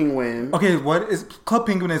Club Penguin. Okay, what is Club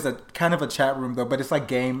Penguin? Is a kind of a chat room though, but it's like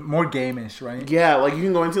more game-ish, right? Yeah, like you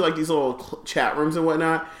can go into like these little chat rooms and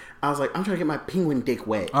whatnot. I was like, I'm trying to get my penguin dick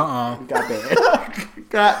wet. Got banned.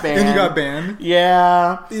 Got banned. And you got banned?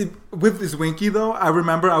 Yeah. With this Winky, though, I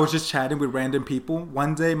remember I was just chatting with random people.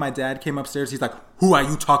 One day, my dad came upstairs. He's like, "Who are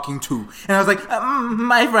you talking to?" And I was like,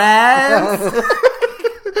 "My friends."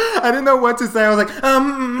 I didn't know what to say. I was like,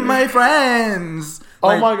 "My friends."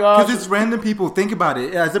 Like, oh, my gosh. Because it's random people. Think about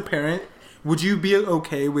it. As a parent, would you be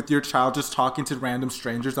okay with your child just talking to random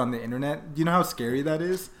strangers on the internet? Do you know how scary that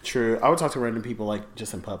is? True. I would talk to random people, like,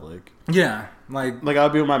 just in public. Yeah. Like I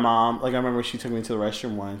would be with my mom. Like, I remember she took me to the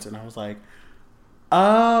restroom once, and I was like,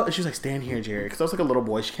 "Oh." And she was like, "Stand here, Jerry." Because I was like a little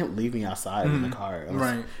boy. She can't leave me outside in the car.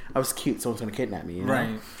 I was cute. Someone's going to kidnap me, you know?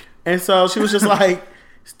 Right. And so she was just like,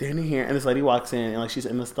 standing here, and this lady walks in, and like she's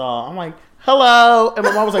in the stall. I'm like, "Hello," and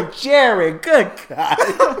my mom was like, "Jerry, good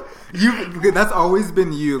God." That's always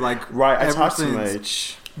been you, like, right. I talk too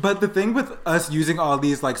much. But the thing with us using all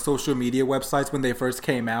these like social media websites when they first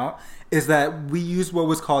came out is that we used what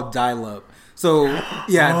was called dial-up. So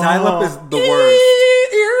yeah, dial-up is the worst.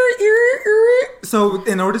 So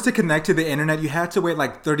in order to connect to the internet, you had to wait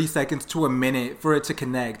like 30 seconds to a minute for it to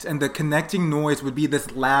connect. And the connecting noise would be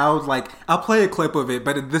this loud, like, I'll play a clip of it,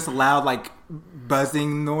 but this loud, like,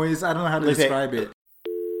 buzzing noise. I don't know how to describe it.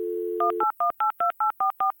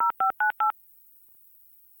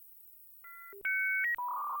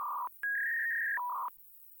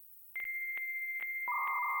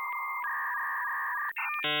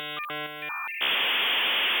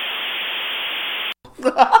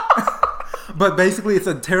 But basically, it's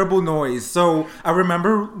a terrible noise. So I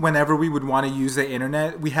remember whenever we would want to use the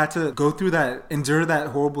internet, we had to endure that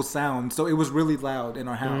horrible sound. So it was really loud in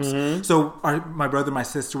our house. Mm-hmm. So my brother and my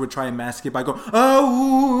sister would try and mask it by going,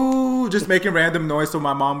 "Oh," just making random noise so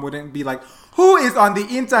my mom wouldn't be like, "Who is on the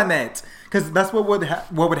internet?" Because that's what would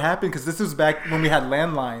happen. Because this was back when we had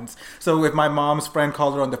landlines. So if my mom's friend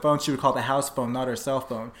called her on the phone, she would call the house phone, not her cell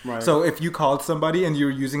phone. Right. So if you called somebody and you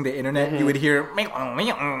were using the internet, mm-hmm. you would hear, and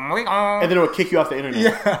then it would kick you off the internet.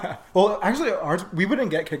 Yeah. Well, actually, we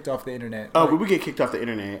wouldn't get kicked off the internet. Oh, we would get kicked off the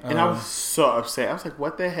internet, and I was so upset. I was like,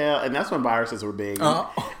 "What the hell?" And that's when viruses were big,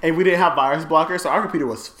 and we didn't have virus blockers, so our computer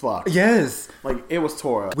was fucked. Yes, like it was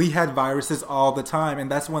tore up. We had viruses all the time, and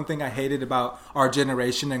that's one thing I hated about our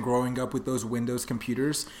generation and growing up with those Windows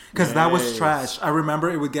computers, because that was trash. I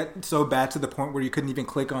remember it would get so bad to the point where you couldn't even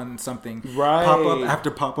click on something. Right. Pop up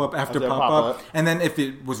after pop up after pop up. And then if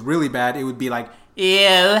it was really bad, it would be like, "You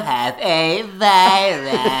have a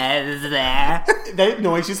virus." That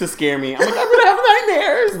noise used to scare me. I'm like, I'm gonna have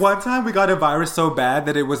nightmares. One time we got a virus so bad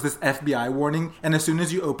that it was this FBI warning, and as soon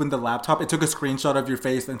as you opened the laptop, it took a screenshot of your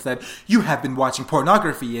face and said, "You have been watching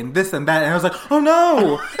pornography and this and that." And I was like, "Oh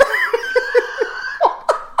no."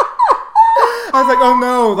 I was like, oh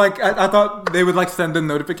no. Like, I thought they would like send a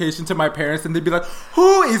notification to my parents and they'd be like,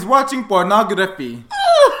 who is watching pornography?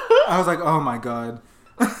 I was like, oh my God.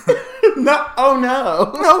 No, oh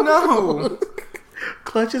no. No, no.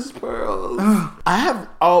 Clutches pearls. I have,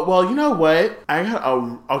 oh, well, you know what?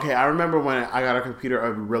 Okay, I remember when I got a computer,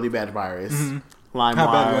 a really bad virus. Mm-hmm. LimeWire.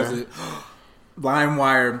 How bad was it?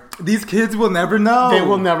 LimeWire. These kids will never know. They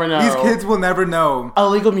will never know. These kids will never know.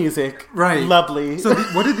 Illegal music. Right. Lovely. So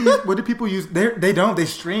what do people use? They don't. They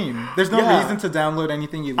stream. There's no reason to download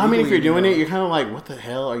anything illegally. I mean, if you're doing it, you're kind of like, what the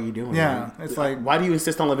hell are you doing? Yeah. It's like, why do you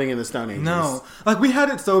insist on living in the Stone Ages? No. Like, we had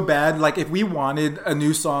it so bad. Like, if we wanted a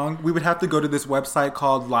new song, we would have to go to this website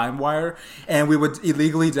called LimeWire, and we would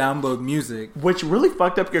illegally download music. Which really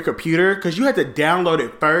fucked up your computer, because you had to download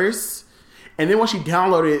it first, and then once you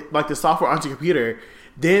downloaded, like, the software onto your computer,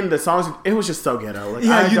 then the songs, it was just so ghetto. Like,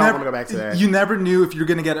 I don't want to go back to that. You never knew if you were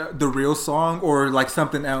going to get the real song or like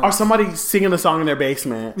something else. Or somebody singing the song in their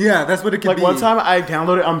basement. Yeah, that's what it could be. Like, one time I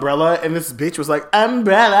downloaded Umbrella and this bitch was like,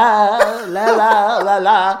 Umbrella, la la la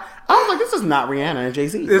la. I was like, this is not Rihanna and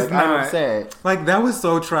Jay-Z. It's like, not. I'm upset. Like, that was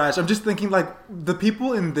so trash. I'm just thinking, like, the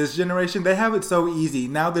people in this generation, they have it so easy.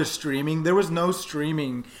 Now they're streaming. There was no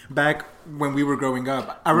streaming back when we were growing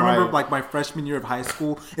up. I remember, like, my freshman year of high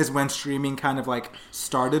school is when streaming kind of, like,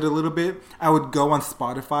 started a little bit. I would go on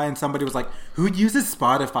Spotify and somebody was like, who uses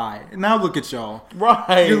Spotify? And now look at y'all.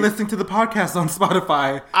 Right. You're listening to the podcast on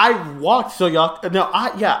Spotify. I walked so y'all... No,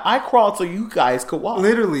 I crawled so you guys could walk.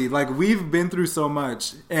 Literally. Like, we've been through so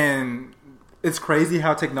much. And it's crazy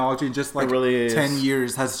how technology in just like really 10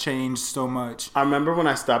 years has changed so much. I remember when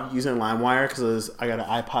I stopped using LimeWire because I got an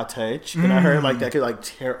iPod Touch, and I heard like that could like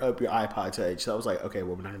tear up your iPod Touch. So I was like, okay,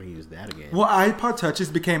 well, we're not going to use that again. Well, iPod Touches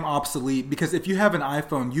became obsolete because if you have an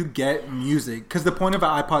iPhone, you get music. Because the point of an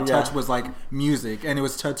iPod Touch was like music, and it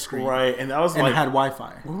was touchscreen, right? And that was and like it had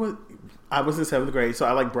Wi-Fi. I was in 7th grade, so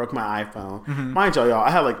I like broke my iPhone. Mind y'all, I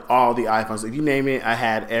had like all the iPhones. If you name it, I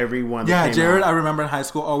had every one. Yeah, Jared, I remember in high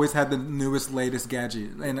school always had the newest, latest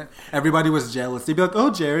gadget, and everybody was jealous. They'd be like,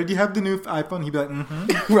 "Oh, Jared, you have the new iPhone?" He'd be like,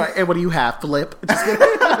 "Mm-hmm." Right. And what do you have? Flip.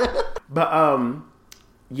 But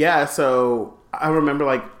yeah. So I remember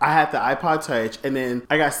like I had the iPod Touch, and then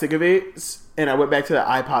I got sick of it, and I went back to the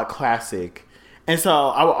iPod Classic. And so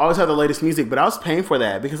I would always have the latest music, but I was paying for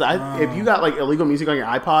that because if you got like illegal music on your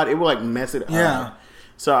iPod, it would like mess it up. Yeah.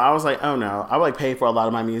 So I was like, oh no, I would like pay for a lot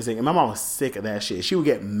of my music, and my mom was sick of that shit. She would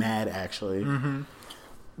get mad actually.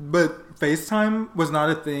 But FaceTime was not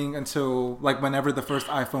a thing until like whenever the first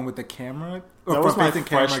iPhone with the camera or That was my front-facing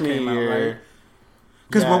camera freshman came year. out, right?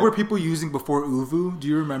 Because what were people using before Uvu? Do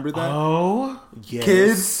you remember that? Oh, yes.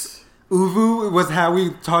 Kids. Uvu was how we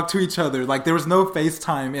talked to each other. Like, there was no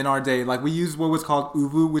FaceTime in our day. Like, we used what was called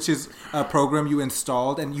Uvu, which is a program you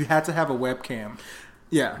installed, and you had to have a webcam.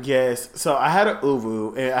 Yeah. Yes. So I had an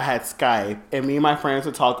Uvu, and I had Skype, and me and my friends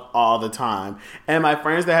would talk all the time. And my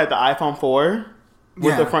friends that had the iPhone 4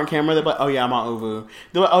 with the front camera, they're like, oh yeah, I'm on Uvu.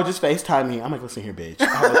 They're like, oh, just FaceTime me. I'm like, listen here, bitch. I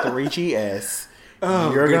have a 3GS.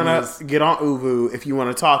 You're going to get on Uvu if you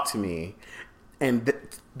want to talk to me. And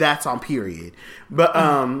that's on period. But,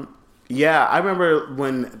 yeah, I remember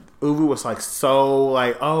when Uvu was like so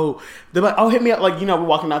like, oh, they're like, oh, hit me up. Like, you know, we're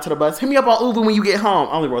walking out to the bus. Hit me up on Uvu when you get home.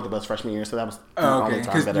 I only rode the bus freshman year, so that was the only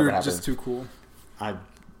time that ever happened. Just too cool.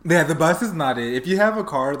 Yeah, the bus is not it. If you have a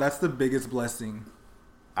car, that's the biggest blessing.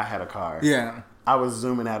 I had a car. Yeah. I was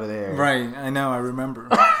zooming out of there. Right. I know. I remember.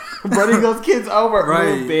 Running those kids over.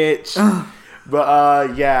 Right. Ooh, bitch.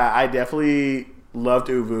 But, yeah, I definitely loved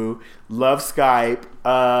Uvu. Loved Skype.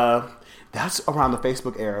 That's around the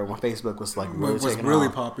Facebook era when Facebook was like really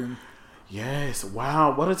popping. Yes.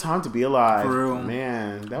 Wow. What a time to be alive. For real.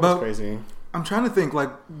 Man, that was crazy. I'm trying to think, like,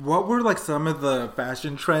 what were, like, some of the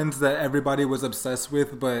fashion trends that everybody was obsessed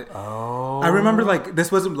with, but I remember, like,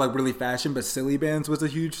 this wasn't, like, really fashion, but silly bands was a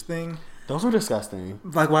huge thing. Those were disgusting.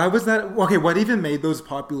 Like, why was that? Okay, what even made those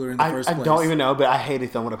popular in the first place? I don't even know, but I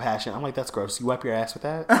hated them with a passion. I'm like, that's gross. You wipe your ass with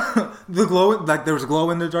that? There was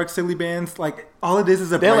glow-in-the-dark silly bands. Like, all it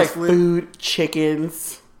is a They're bracelet. Like food,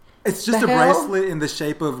 chickens. It's just a bracelet in the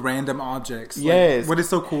shape of random objects. Yes. Like, what is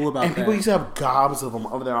so cool about that? And people used to have gobs of them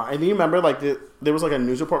over there. And do you remember, like, there was, like, a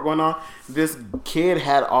news report going on? This kid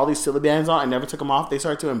had all these silly bands on and never took them off. They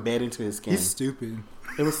started to embed into his skin. He's stupid.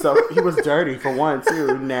 It was he was dirty for one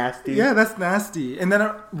too, nasty. Yeah, that's nasty. And then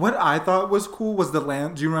what I thought was cool was do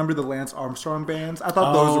you remember the Lance Armstrong bands? I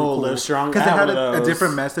thought those were cool. They're strong. Because they had a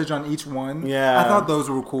different message on each one. Yeah. I thought those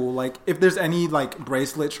were cool. Like, if there's any, like,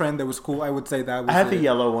 bracelet trend that was cool, I would say that was I had the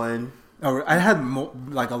yellow one. Oh, I had,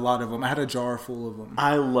 like, a lot of them. I had a jar full of them.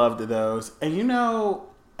 I loved those. And, you know,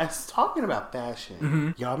 as talking about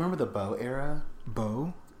fashion, y'all remember the bow era?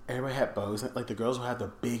 Bow? everybody had bows. Like the girls would have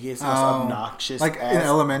the biggest, most obnoxious, like in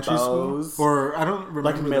elementary bows. school, or I don't remember.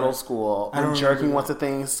 Like middle school. And jerking was a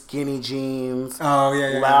thing. Skinny jeans. Oh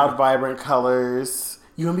yeah, loud, vibrant colors.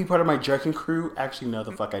 You want to be part of my jerking crew? Actually, no,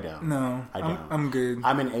 the fuck I don't. No, I don't. I'm good.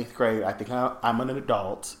 I'm in 8th grade. I think I'm an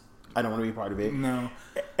adult. I don't want to be part of it. No.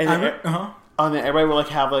 And then, and then everybody would like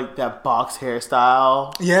have like that box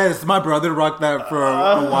hairstyle. Yes, my brother rocked that for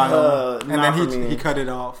a while, and then he cut it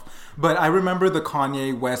off. But I remember the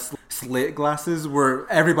Kanye West slit glasses where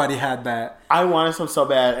everybody had that. I wanted some so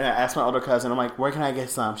bad, and I asked my older cousin, I'm like, where can I get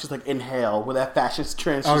some? She's like, Inhale, with that fashion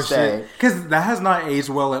trend she say. Because that has not aged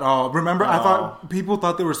well at all. Remember, I thought people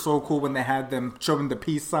thought they were so cool when they had them showing the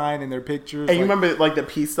peace sign in their pictures. And you remember like the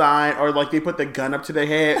peace sign, or like they put the gun up to their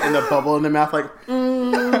head and the bubble in their mouth, like,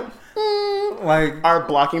 like are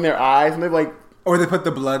blocking their eyes, and they're like, or they put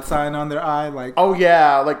the blood sign on their eye, like, oh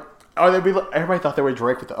yeah, like. Or they'd be like, everybody thought they were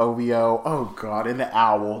Drake with the OVO. Oh god, and the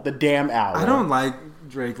owl, the damn owl. I don't like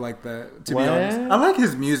Drake like that, to be honest. I like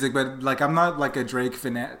his music, but like I'm not like a Drake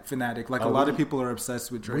fanatic. Like a lot of people are obsessed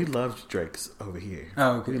with Drake. We love Drake's over here.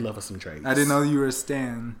 Oh, okay. We love us some Drake. I didn't know you were a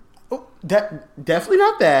stan. Oh, that definitely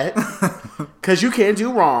not that, because you can't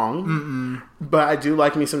do wrong. Mm-mm. But I do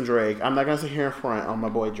like me some Drake. I'm not gonna sit here in front on my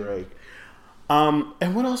boy Drake.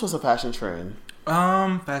 And what else was a fashion trend?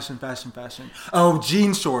 Fashion. Oh,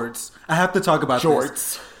 jean shorts. I have to talk about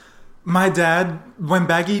shorts. This. My dad, when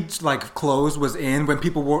baggy like clothes was in, when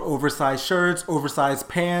people wore oversized shirts, oversized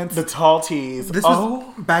pants, the tall tees. This was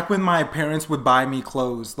back when my parents would buy me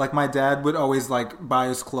clothes. Like my dad would always like buy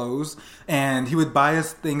us clothes, and he would buy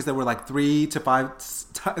us things that were like 3 to 5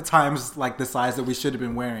 times like the size that we should have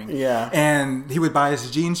been wearing. Yeah. And he would buy us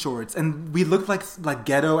jean shorts, and we looked like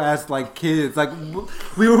ghetto ass like kids. Like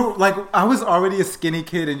we were like, I was already a skinny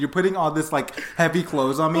kid, and you're putting all this like heavy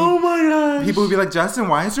clothes on me. Oh my gosh. People would be like, Justin,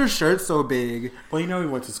 why is your shirt so big? Well, you know, we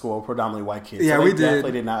went to school with predominantly white kids. Yeah, so we did.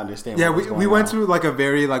 Definitely did not understand. Yeah, what was going we went on. to like a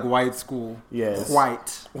very like white school. Yes,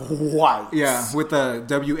 white. Yeah, with a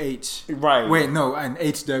WH. Right. Wait, no, an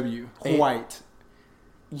HW. White.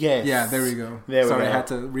 Yes. Yeah, there we go. Sorry, I had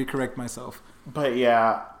to recorrect myself. But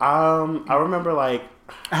yeah, I remember like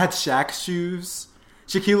I had Shaq shoes.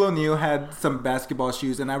 Shaquille O'Neal had some basketball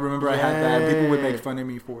shoes, and I remember I had that. People would make fun of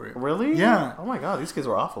me for it. Really? Yeah. Oh my god, these kids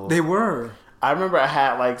were awful. They were. I remember I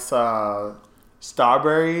had like some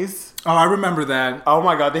Starburys. Oh, I remember that. Oh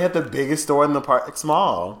my god, they had the biggest store in the park.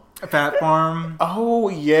 Small. Fat Farm. Oh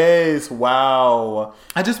yes! Wow.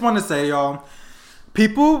 I just want to say, y'all,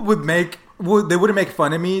 people would they wouldn't make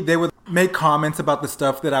fun of me. They would make comments about the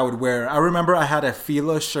stuff that I would wear. I remember I had a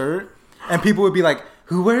Fila shirt, and people would be like,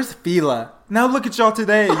 "Who wears Fila?" Now look at y'all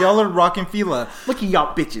today. Y'all are rocking Fila. Look at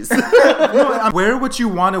y'all bitches. Wear what you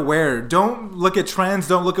want to wear. Don't look at trends.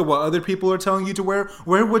 Don't look at what other people are telling you to wear.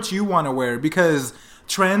 Wear what you want to wear, because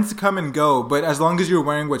trends come and go, but as long as you're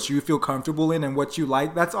wearing what you feel comfortable in and what you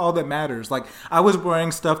like, that's all that matters. Like, I was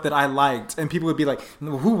wearing stuff that I liked, and people would be like,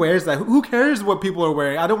 who wears that? Who cares what people are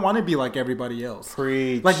wearing? I don't want to be like everybody else.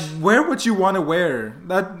 Preach. Like, wear what you want to wear.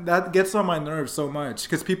 That gets on my nerves so much,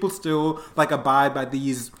 because people still like abide by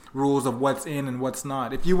these rules of what's in and what's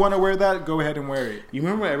not. If you want to wear that, go ahead and wear it. You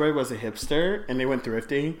remember when everybody was a hipster and they went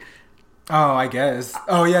thrifting? Oh, I guess.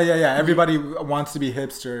 Oh, yeah. Everybody wants to be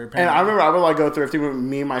hipster. Apparently. And I remember I would like go thrifting with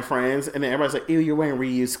me and my friends, and then everybody's like, "Ew, you're wearing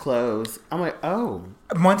reused clothes." I'm like, "Oh."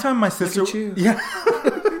 One time, my sister, look at you. Yeah,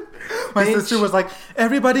 my sister was like,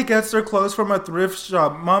 "Everybody gets their clothes from a thrift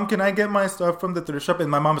shop. Mom, can I get my stuff from the thrift shop?" And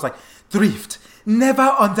my mom was like, "Thrift? Never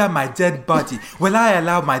under my dead body will I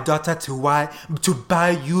allow my daughter to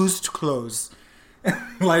buy used clothes."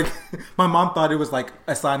 Like, my mom thought it was like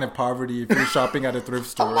a sign of poverty if you're shopping at a thrift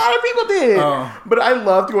store. A lot of people did. Oh. But I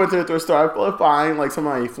loved going to the thrift store. I would find like some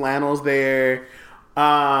of my flannels there.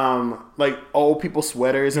 Like old people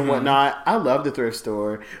sweaters and whatnot. I love the thrift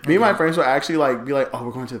store. Me and my friends would actually like be like, "Oh,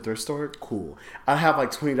 we're going to the thrift store? Cool." I'd have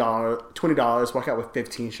like $20, walk out with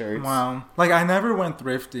 15 shirts. Wow. Like, I never went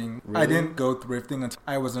thrifting. Really? I didn't go thrifting until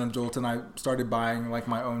I was an adult and I started buying like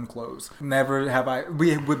my own clothes. Never have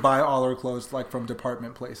we would buy all our clothes like from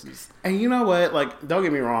department places. And you know what? Like, don't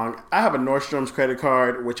get me wrong. I have a Nordstrom's credit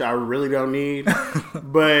card, which I really don't need.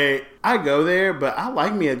 But I go there, but I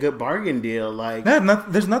like me a good bargain deal. Like,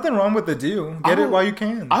 there's nothing wrong with the deal. Get it while you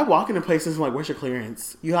can. I walk into places and I'm like, "Where's your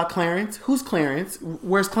clearance? You got clearance? Who's clearance?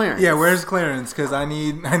 Where's clearance?" Yeah, where's Clarence? Because I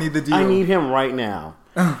need the deal. I need him right now.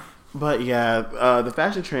 But yeah, the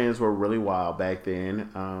fashion trends were really wild back then.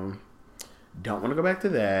 Don't want to go back to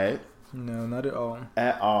that. No, not at all.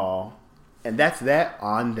 At all. And that's that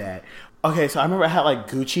on that. Okay, so I remember I had like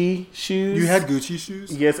Gucci shoes. You had Gucci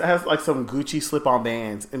shoes? Yes, I had like some Gucci slip-on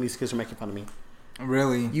bands, and these kids were making fun of me.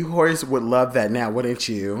 Really? You whores would love that now, wouldn't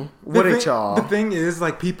you? Wouldn't y'all? The thing is,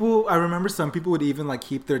 like, people, I remember some people would even, like,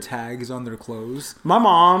 keep their tags on their clothes. My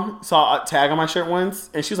mom saw a tag on my shirt once,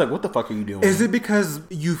 and she's like, what the fuck are you doing? Is it because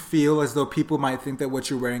you feel as though people might think that what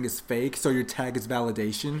you're wearing is fake, so your tag is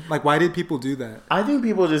validation? Like, why did people do that? I think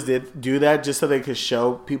people just did do that just so they could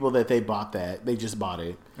show people that they bought that. They just bought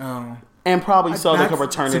it. Oh. And probably so they could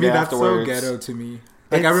return it afterwards. That's so ghetto to me.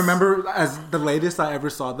 Like, I remember as the latest I ever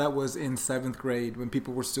saw that was in 7th grade when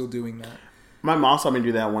people were still doing that. My mom saw me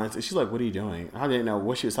do that once, and she's like, what are you doing? I didn't know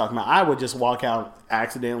what she was talking about. I would just walk out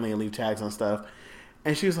accidentally and leave tags on stuff.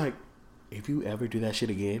 And she was like, if you ever do that shit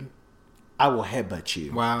again, I will headbutt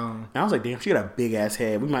you. Wow. And I was like, damn, she got a big ass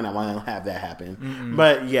head. We might not want to have that happen. Mm-mm.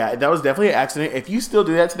 But yeah, that was definitely an accident. If you still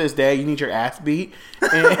do that to this day, you need your ass beat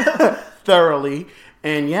thoroughly.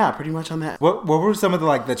 And yeah, pretty much on that. What were some of the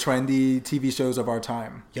trendy TV shows of our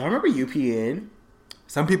time? Y'all remember UPN?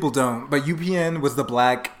 Some people don't, but UPN was the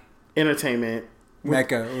black entertainment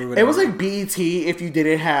mecca or whatever. It was like BET if you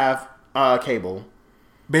didn't have cable.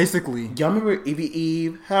 Basically. Y'all remember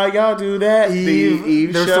Eve? How y'all do that?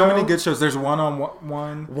 Eve There's so many good shows. There's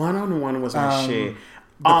One-on-One. One-on-One was my shit.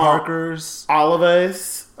 The Parkers. All of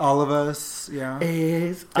Us. All of Us, yeah.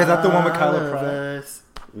 Is that the one with Kyla Pratt?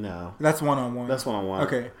 No. That's One-on-One. That's One-on-One.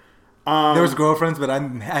 Okay. There was Girlfriends, but I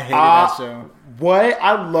hated that show. What?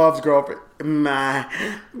 I loved Girlfriend. My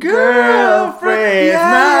girlfriend. Yeah,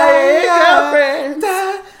 my girlfriend.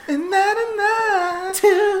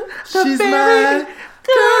 She's my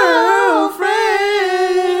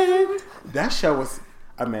girlfriend. That show was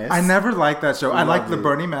a mess. I never liked that show. I liked the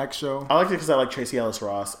Bernie Mac show. I liked it because I like Tracy Ellis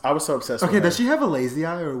Ross. I was so obsessed with her. Okay, does she have a lazy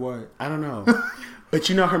eye or what? I don't know. But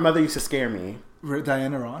her mother used to scare me.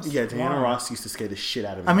 Diana Ross? Yeah, Diana Ross used to scare the shit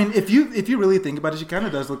out of me. I mean, if you really think about it, she kind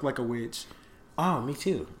of does look like a witch. Oh, me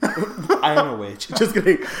too. I am a witch. Just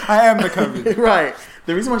kidding. I am the coven. Right.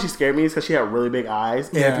 The reason why she scared me is because she had really big eyes.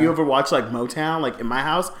 And if you ever watch Motown, in my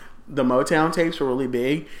house, the Motown tapes were really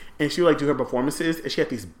big. And she would do her performances, and she had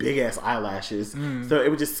these big ass eyelashes. So it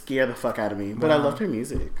would just scare the fuck out of me. But I loved her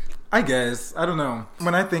music. I guess. I don't know.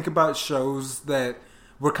 When I think about shows that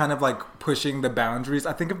we're kind of pushing the boundaries,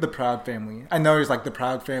 I think of The Proud Family. I know it's The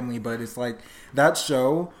Proud Family, but it's that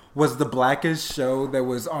show was the blackest show that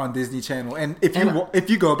was on Disney Channel. And if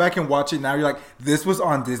you go back and watch it now, you're like, this was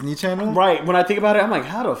on Disney Channel? Right. When I think about it, I'm like,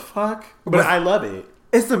 how the fuck? But I love it.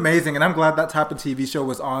 It's amazing, and I'm glad that type of TV show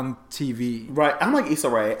was on TV. Right. I'm like Issa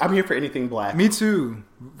Rae. I'm here for anything black. Me too.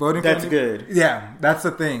 Voting That's good. Yeah, that's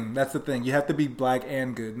the thing. You have to be black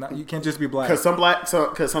and good. You can't just be black. Because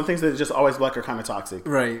some things that are just always black are kind of toxic.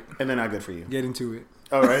 Right. And they're not good for you. Get into it.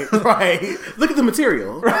 All right. Right. Look at the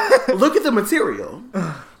material. Look at the material.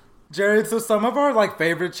 Jared, so some of our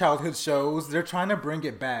favorite childhood shows, they're trying to bring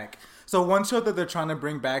it back. So one show that they're trying to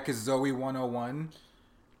bring back is Zoe 101.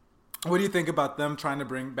 What do you think about them trying to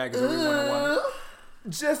bring back Zoe 101?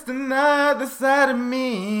 Just another side of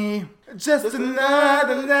me. Just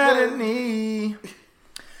another side of me.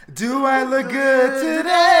 Do I look good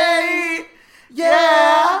today?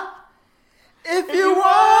 Yeah. If you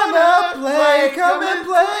wanna play, come and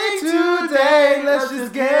play today. Let's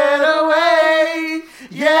just get away.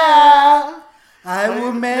 Yeah. I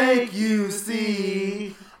will make you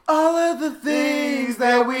see all of the things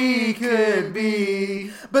that we could be.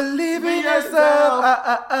 Believe in yourself,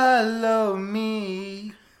 love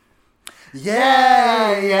me.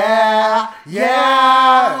 Yeah, yeah,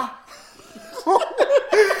 yeah.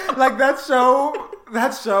 That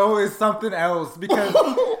show is something else because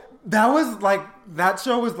that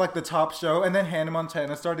show was the top show, and then Hannah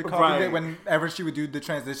Montana started copying it whenever she would do the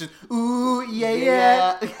transition. Ooh,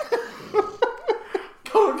 yeah.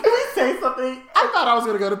 Can we say something? I thought I was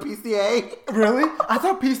going to go to PCA. Really? I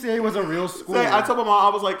thought PCA was a real school. I told my mom, I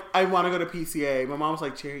was like, I want to go to PCA. My mom was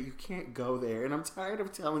like, Jerry, you can't go there. And I'm tired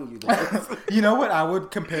of telling you this. You know what I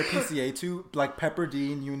would compare PCA to?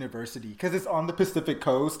 Pepperdine University. Because it's on the Pacific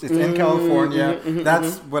Coast. It's in California.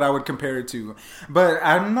 That's what I would compare it to. But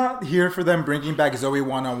I'm not here for them bringing back Zoe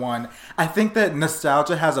 101. I think that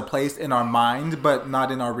nostalgia has a place in our mind, but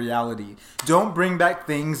not in our reality. Don't bring back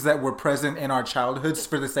things that were present in our childhoods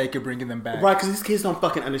for the sake of bringing them back. Right, because these kids don't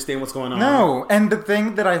fucking understand what's going on. No, and the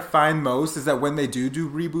thing that I find most is that when they do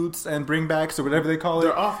reboots and bringbacks or whatever they call it,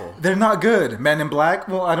 they're awful. They're not good. Men in Black,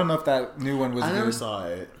 well, I don't know if that new one was good. I never saw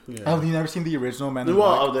it. Yeah. Oh, you never seen the original Men in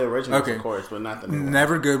Black? Well, the original, of course, but not the new one.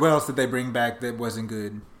 Never good. What else did they bring back that wasn't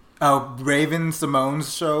good? Oh, Raven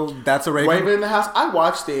Simone's show. That's a Raven. Raven in the House. I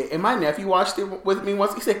watched it, and my nephew watched it with me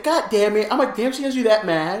once. He said, God damn it. I'm like, damn, she has you that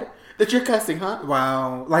mad that you're cussing, huh?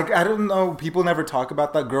 Wow. I don't know. People never talk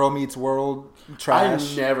about that Girl Meets World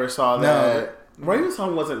trash. I never saw that. No, Raven's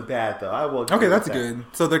song wasn't bad though. I will. Okay, that's good.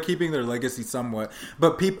 So they're keeping their legacy somewhat.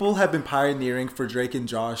 But people have been pioneering for Drake and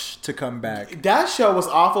Josh to come back. That show was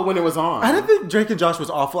awful when it was on. I didn't think Drake and Josh was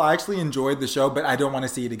awful. I actually enjoyed the show, but I don't want to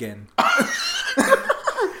see it again.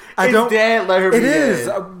 It's dead. Let her be. It is.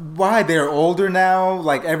 Why? They're older now.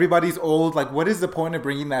 Like, everybody's old. Like, what is the point of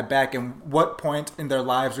bringing that back? And what point in their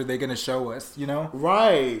lives are they going to show us? You know?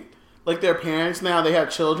 Right. Like, their parents now, they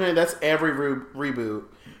have children. That's every reboot.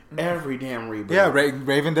 Every damn reboot. Yeah,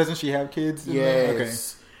 Raven, doesn't she have kids?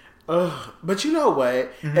 Yes. Okay. But you know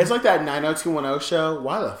what? Mm-hmm. It's like that 90210 show.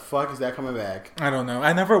 Why the fuck is that coming back? I don't know.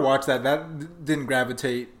 I never watched that. That didn't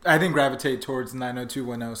gravitate. I didn't gravitate towards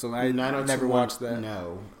 90210, so I never watched that.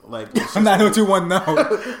 No. Like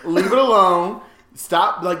 90210. Leave it alone.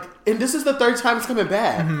 Stop. Like, and this is the third time it's coming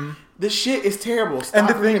back. Mm-hmm. This shit is terrible. Stop. And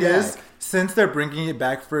the thing is, since they're bringing it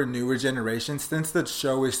back for a newer generation, since the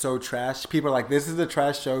show is so trash, people are like, this is the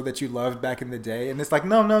trash show that you loved back in the day. And it's like,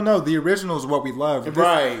 no. The original is what we love.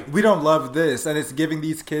 Right. We don't love this. And it's giving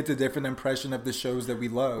these kids a different impression of the shows that we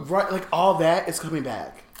love. Right. Like, all that is coming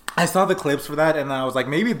back. I saw the clips for that, and I was like,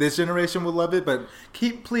 maybe this generation will love it, but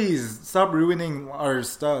please, stop ruining our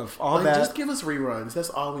stuff. Just give us reruns. That's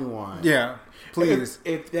all we want. Yeah. Please.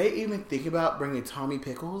 If they even think about bringing Tommy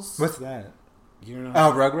Pickles. What's that? You know?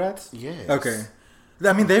 Oh, Rugrats? Yes. Okay.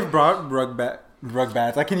 I mean, they've brought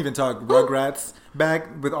Rugrats. I can't even talk. Rugrats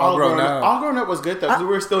back with All Grown Up. All Grown Up was good, though, because we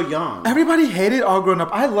were still young. Everybody hated All Grown Up.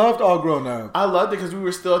 I loved All Grown Up. I loved it because we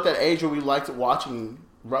were still at that age where we liked watching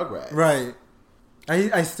Rugrats. Right.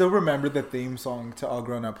 I still remember the theme song to All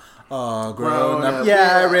Grown Up. All grown up,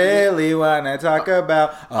 yeah, I really want to talk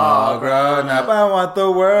about all grown up. I want the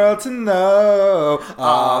world to know.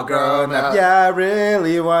 All grown up, yeah, I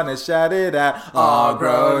really want to shout it out. All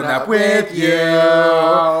grown up with you.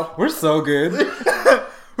 We're so good.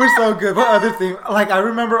 We're so good. What other theme? Like, I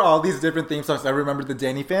remember all these different theme songs. I remember the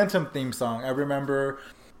Danny Phantom theme song. I remember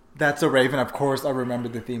That's a Raven. Of course, I remember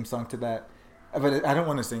the theme song to that. But I don't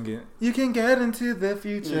want to sing it. You can get into the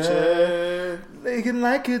future.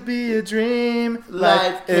 Life could be a dream.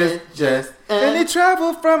 Life is just any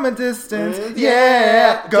travel from a distance.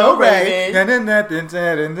 Yeah, go Raven.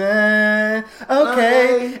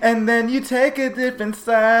 Okay, and then you take a different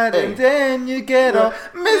side, and then you get all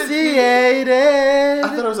misseated.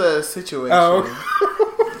 I thought it was a situation. Oh.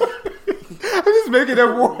 I'm just making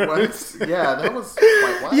it worse. Yeah, that was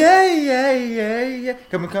quite wild. Yeah.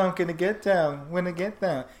 Come on, can I get down? When I get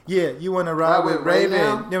down. Yeah, you want to ride with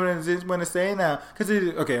Raven. You want to say now?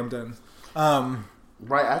 Okay, I'm done.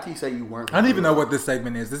 Right after you say you weren't. I don't even know what this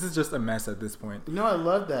segment is. This is just a mess at this point. No, I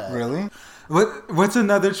love that. Really? What's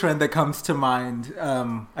another trend that comes to mind?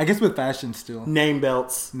 I guess with fashion still. Name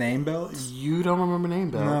belts. Name belts? You don't remember name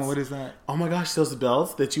belts? No, what is that? Oh my gosh, those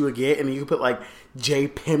belts that you would get and you could put like J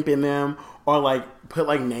Pimp in them or like put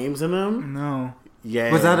like names in them. No.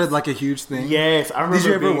 Yes. Was that a huge thing? Yes, I remember. Did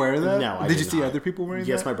you ever wear that? No, I did. Did you see other people wearing that?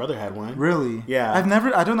 Yes, my brother had one. Really? Yeah.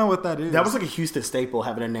 I don't know what that is. That was like a Houston staple,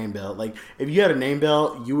 having a name belt. Like, if you had a name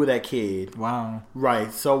belt, you were that kid. Wow.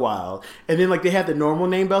 Right, so wild. And then like they had the normal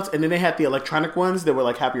name belts, and then they had the electronic ones that were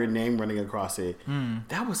like have your name running across it.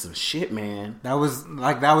 That was some shit, man. That was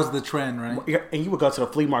the trend, right? And you would go to the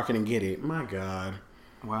flea market and get it. My God.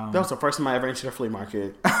 Wow. That was the first time I ever entered a flea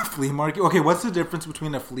market. Flea market? Okay, what's the difference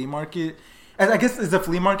between a flea market? I guess, is a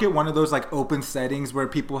flea market one of those like open settings where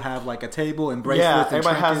people have like a table and bracelets and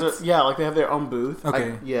trinkets? Like they have their own booth.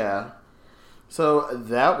 Okay. Yeah. So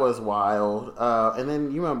that was wild. And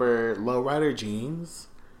then you remember lowrider jeans?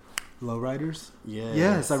 Lowriders? Yes.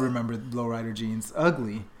 Yes, I remember lowrider jeans.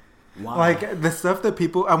 Ugly. Wow. Like the stuff that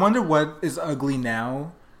people, I wonder what is ugly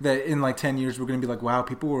now that in like 10 years we're going to be like, wow,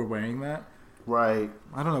 people were wearing that? Right.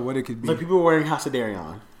 I don't know what it could be. Like people were wearing House of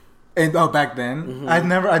Darion. And back then, I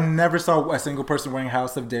never saw a single person wearing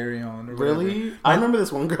House of Darion. Or really? I remember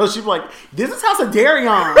this one girl. She was like, "This is House of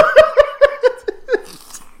Darion."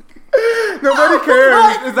 Nobody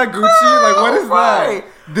cares. Is that Gucci? Like, what is that?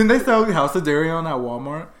 Didn't they sell House of Darion at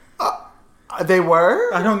Walmart? They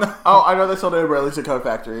were? I don't know. Oh, I know they sold it at Burlington Coat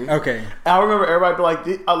Factory. Okay. I remember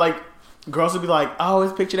everybody be like, girls would be like, "Oh,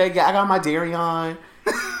 it's picture that guy. I got my Darion."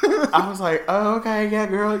 I was like, oh, okay, yeah,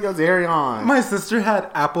 girl, yo, Darion. My sister had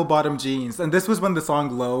apple bottom jeans, and this was when the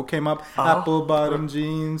song "Low" came up. Apple bottom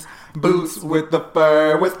jeans, boots with the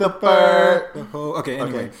fur, Okay,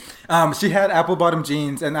 anyway, she had apple bottom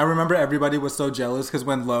jeans, and I remember everybody was so jealous because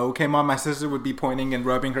when "Low" came on, my sister would be pointing and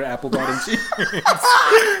rubbing her apple bottom jeans.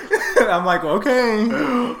 I'm like, okay.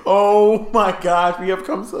 Oh my gosh, we have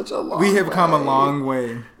come such a long way. We have come a long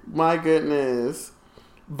way. My goodness.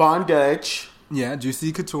 Von Dutch. Yeah,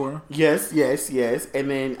 Juicy Couture. Yes. And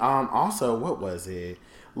then also, what was it?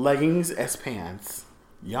 leggings as pants.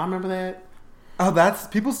 Y'all remember that? Oh,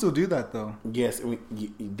 people still do that though. Yes,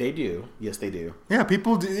 they do. Yes, they do. Yeah,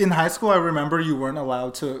 people do. In high school, I remember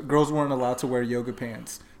girls weren't allowed to wear yoga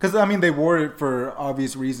pants. Because, I mean, they wore it for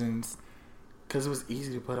obvious reasons. Because it was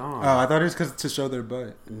easy to put on. Oh, I thought it was because to show their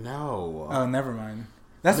butt. No. Oh, never mind.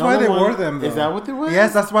 That's why they wore them, though. Is that what they were?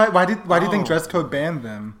 Yes, that's why. Why do you think dress code banned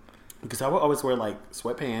them? Because I would always wear, like,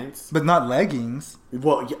 sweatpants. But not leggings.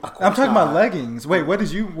 Well, yeah, of course I'm talking not. about leggings. Wait, what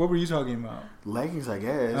were you talking about? Leggings, I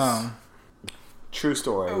guess. Oh. True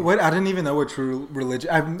story. What? I didn't even know what true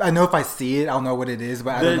religion. I know if I see it, I'll know what it is,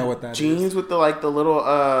 but I don't know what that jeans is. with the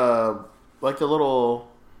little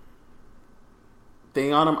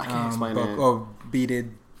thing on them. I can't explain it. Oh,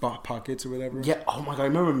 beaded pockets or whatever. Yeah. Oh my god!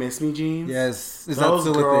 Remember Miss Me jeans? Yes. Is those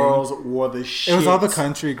that still girls a thing? wore the shit. It was all the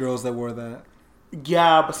country girls that wore that.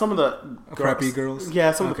 Yeah, but some of the preppy girls.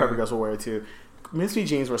 Yeah, some of the preppy girls will wear it too. Miss Me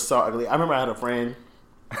jeans were so ugly. I remember I had a friend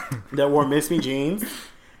that wore Miss Me jeans,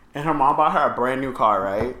 and her mom bought her a brand new car.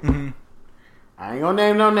 Right. Mm-hmm. I ain't gonna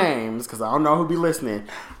name no names because I don't know who be listening.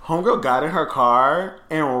 Homegirl got in her car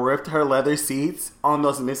and ripped her leather seats on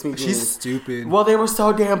those Miss Me jeans. She's stupid. Well, they were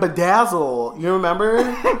so damn bedazzled. You remember?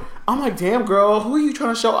 I'm like, damn, girl, who are you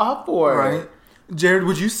trying to show off for? Right. Jared,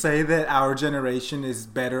 would you say that our generation is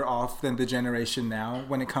better off than the generation now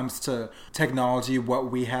when it comes to technology,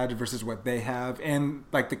 what we had versus what they have, and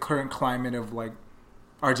like the current climate of like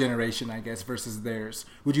our generation, I guess, versus theirs?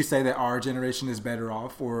 Would you say that our generation is better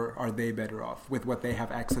off, or are they better off with what they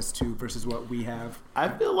have access to versus what we have? I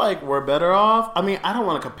feel like we're better off. I mean, I don't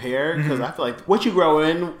want to compare because I feel like what you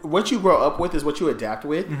grow up with is what you adapt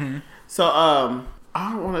with. Mm-hmm. So,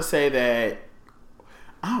 I don't want to say that.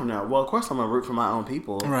 I don't know. Well, of course, I'm gonna root for my own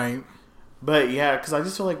people, right? But yeah, because I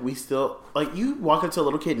just feel like we still like you walk into a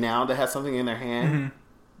little kid now that has something in their hand. Mm-hmm.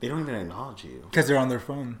 They don't even acknowledge you. Because they're on their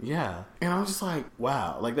phone. Yeah. And I'm just like,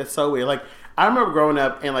 wow. Like, that's so weird. Like, I remember growing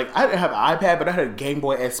up and, like, I didn't have an iPad, but I had a Game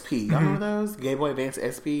Boy SP. Y'all remember those? Game Boy Advance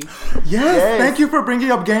SP? Yes. Thank you for bringing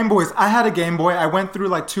up Game Boys. I had a Game Boy. I went through,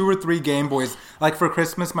 like, 2 or 3 Game Boys. Like, for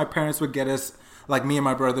Christmas, my parents would get us, like, me and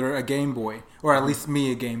my brother, a Game Boy. Or at least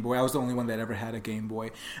me, a Game Boy. I was the only one that ever had a Game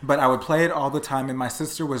Boy. But I would play it all the time, and my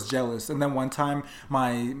sister was jealous. And then one time,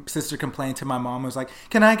 my sister complained to my mom. Was like,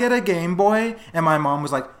 can I get a Game Boy? And my mom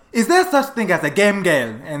was like, is there such thing as a game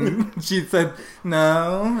girl? And she said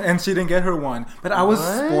no, and she didn't get her one. But I was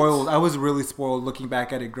spoiled. I was really spoiled looking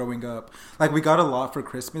back at it growing up. Like, we got a lot for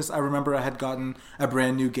Christmas. I remember I had gotten a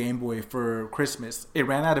brand new Game Boy for Christmas. It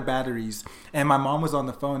ran out of batteries, and my mom was on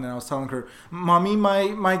the phone, and I was telling her, Mommy,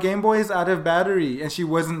 my Game Boy is out of battery. And she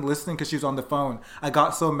wasn't listening because she was on the phone. I got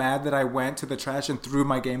so mad that I went to the trash and threw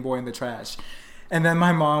my Game Boy in the trash. And then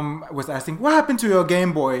my mom was asking, what happened to your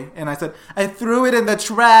Game Boy? And I said, I threw it in the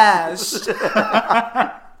trash.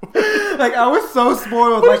 Like, I was so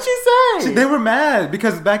spoiled. What did she say? They were mad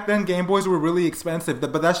because back then Game Boys were really expensive.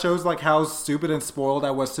 But that shows like how stupid and spoiled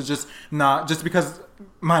I was to just because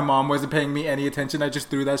my mom wasn't paying me any attention, I just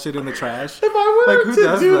threw that shit in the trash. If I wanted who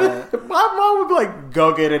does that? My mom would be like,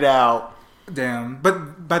 go get it out. Damn.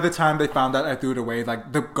 But by the time they found out I threw it away,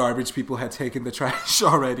 like, the garbage people had taken the trash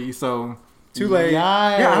already, so too late.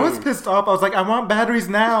 Yikes. Yeah, I was pissed off. I was like, I want batteries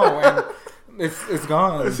now. And it's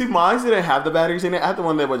gone. See, mine didn't have the batteries in it. I had the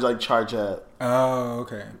one that would, like, charge up. Oh,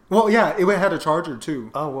 okay. Well, yeah, it had a charger,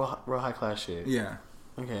 too. Oh, well, real high-class shit. Yeah.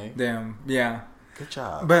 Okay. Damn. Yeah. Good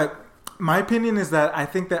job. But my opinion is that I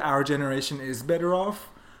think that our generation is better off.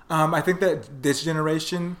 I think that this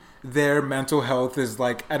generation, their mental health is,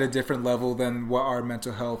 like, at a different level than what our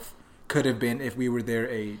mental health could have been if we were their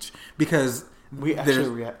age. Because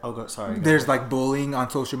there's like bullying on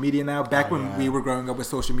social media now. Back when we were growing up with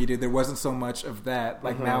social media, there wasn't so much of that.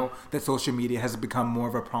 Like now that social media has become more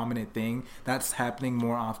of a prominent thing, that's happening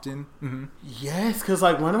more often. Mm-hmm. Yes, because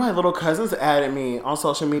like one of my little cousins added me on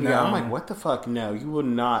social media. No. I'm like, what the fuck? No, you will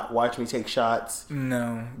not watch me take shots.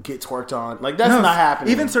 No, get twerked on. Like that's not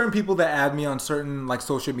happening. Even certain people that add me on certain like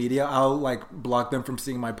social media, I'll like block them from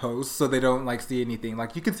seeing my posts so they don't like see anything.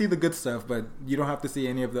 Like you can see the good stuff, but you don't have to see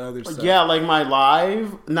any of the other stuff. Yeah, like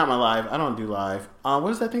not my live. I don't do live.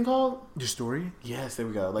 What is that thing called? Your story? Yes, there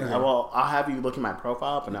we go. Like, okay. I'll have you look at my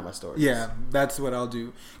profile, but not my stories. Yeah, that's what I'll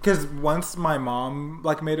do. Because once my mom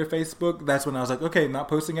like made a Facebook, that's when I was like, okay, not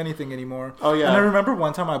posting anything anymore. Oh yeah. And I remember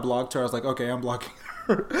one time I blocked her. I was like, okay, I'm blocking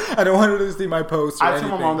her. I don't want her to see my posts. I tell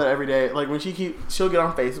my mom that every day. Like when she'll get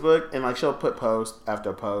on Facebook and like she'll put post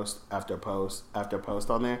after post after post after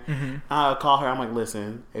post on there. Mm-hmm. I'll call her. I'm like,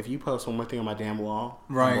 listen, if you post one more thing on my damn wall,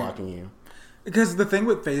 I'm blocking you. Because the thing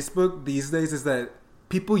with Facebook these days is that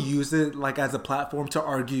people use it like as a platform to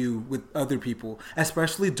argue with other people,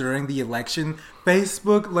 especially during the election.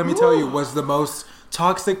 Facebook, let me tell you, was the most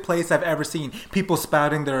toxic place I've ever seen. People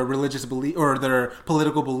spouting their religious belief or their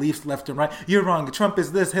political beliefs left and right. You're wrong. Trump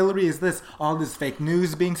is this. Hillary is this. All this fake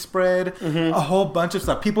news being spread. A whole bunch of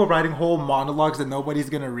stuff. People writing whole monologues that nobody's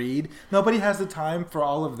gonna read. Nobody has the time for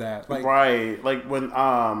all of that. Like, right. Like when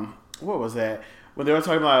what was that? When they were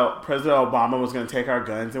talking about President Obama was going to take our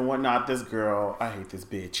guns and whatnot, this girl, I hate this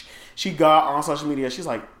bitch. She got on social media. She's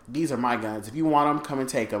like, "These are my guns. If you want them, come and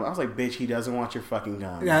take them." I was like, "Bitch, he doesn't want your fucking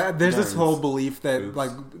guns." Yeah, there's this whole belief that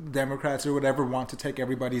like Democrats or whatever want to take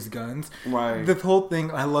everybody's guns. Right. The whole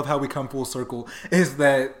thing, I love how we come full circle, is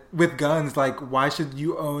that with guns, like, why should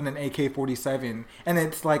you own an AK-47? And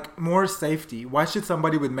it's like more safety. Why should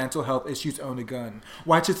somebody with mental health issues own a gun?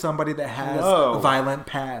 Why should somebody that has a violent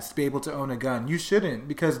past be able to own a gun? You shouldn't,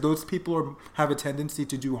 because those people have a tendency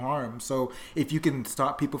to do harm. So if you can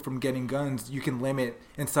stop people from getting guns, you can limit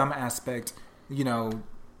in some aspect,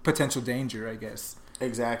 potential danger, I guess.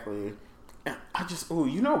 Exactly.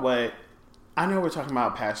 You know what? I know we're talking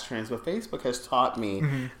about past trends, but Facebook has taught me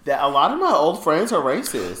that a lot of my old friends are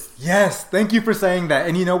racist. Yes, thank you for saying that.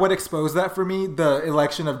 And you know what exposed that for me? The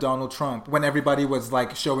election of Donald Trump. When everybody was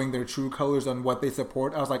like showing their true colors on what they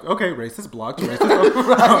support, I was like, okay, racist blocked, racist,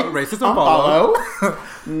 racist unfollow.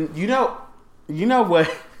 You know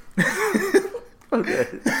what? Okay.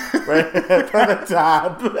 Right from the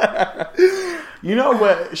top. You know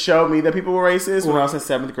what showed me that people were racist when I was in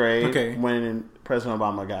 7th grade? Okay. When President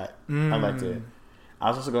Obama got elected. I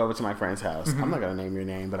was supposed to go over to my friend's house. I'm not going to name your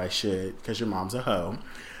name, but I should, because your mom's a hoe.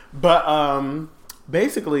 But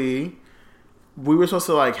basically, we were supposed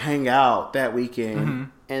to like hang out that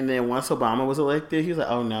weekend. And then once Obama was elected, he was like,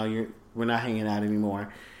 "Oh no, we're not hanging out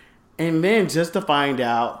anymore." And then just to find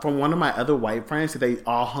out from one of my other white friends that they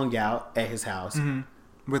all hung out at his house.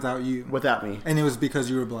 Without you. Without me. And it was because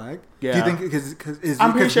you were black? Yeah. Do you think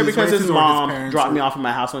I'm pretty sure because his mom his dropped me off at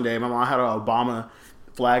my house one day. My mom had an Obama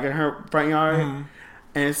flag in her front yard.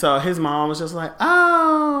 And so his mom was just like,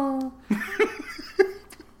 "Oh."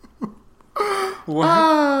 What?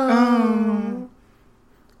 Oh.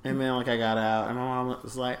 And then like I got out and my mom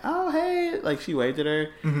was like, "Oh, hey." Like she waved at her.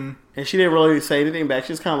 And she didn't really say anything back. She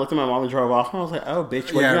just kind of looked at my mom and drove off. And I was like, "Oh,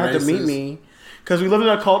 bitch, well, you don't have to meet me." Because we live in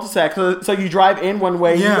a cul-de-sac, so you drive in one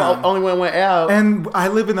way, you only one way out. And I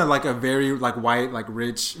live in a very like white, like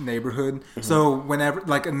rich neighborhood. So whenever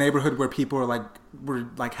like a neighborhood where people are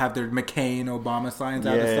have their McCain, Obama signs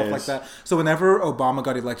out and stuff like that. So whenever Obama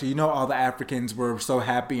got elected, all the Africans were so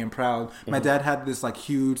happy and proud. My dad had this like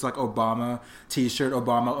huge like Obama T-shirt,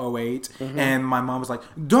 Obama '08, and my mom was like,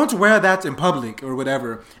 "Don't wear that in public" or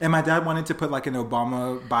whatever. And my dad wanted to put like an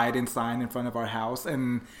Obama Biden sign in front of our house,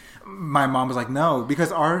 and my mom was like, "No,"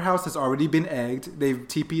 because our house has already been egged. They've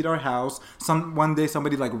TP'd our house. One day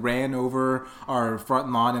somebody like ran over our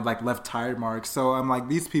front lawn and like left tire marks. So I'm like,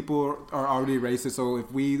 these people are already racist. So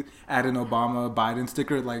if we add an Obama Biden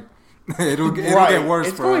sticker, like it'll get worse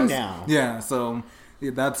it's for going us. Down. Yeah. So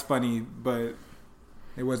that's funny, but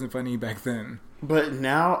it wasn't funny back then. But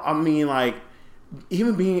now, I mean, like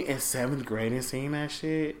even being in 7th grade and seeing that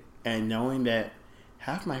shit and knowing that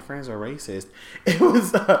half my friends are racist. It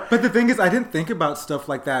was, but the thing is, I didn't think about stuff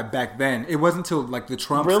like that back then. It wasn't until like the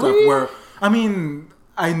Trump stuff where, I mean,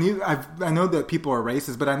 I know that people are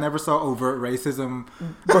racist, but I never saw overt racism.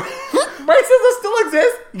 Racism still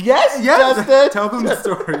exists. Yes, Justin. Tell them the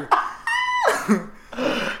story.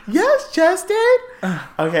 Yes, Justin.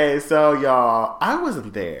 Okay, so y'all, I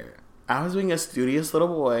wasn't there. I was being a studious little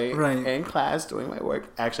boy in class doing my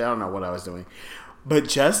work. Actually, I don't know what I was doing. But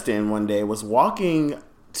Justin one day was walking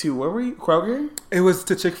to, where were you? Kroger? It was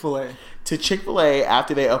to Chick-fil-A. To Chick-fil-A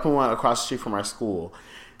after they opened one across the street from our school.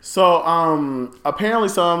 So apparently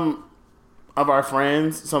some of our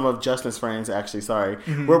friends, some of Justin's friends actually,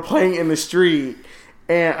 were playing in the street.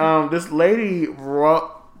 And this lady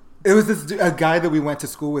it was a guy that we went to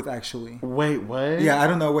school with, actually. Wait, what? Yeah, I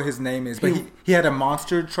don't know what his name is. But he had a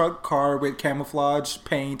monster truck car with camouflage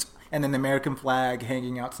paint and an American flag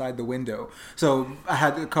hanging outside the window. So I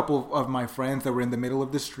had a couple of my friends that were in the middle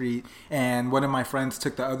of the street, and one of my friends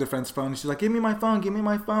took the other friend's phone. She's like, "Give me my phone, give me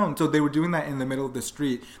my phone." So they were doing that in the middle of the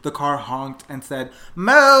street. The car honked and said,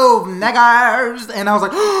 "Move, niggers!" And I was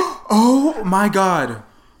like, oh my God.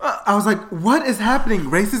 I was like, what is happening?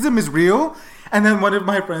 Racism is real? And then one of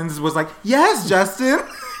my friends was like, "Yes, Justin."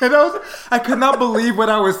 And I could not believe what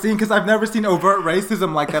I was seeing, because I've never seen overt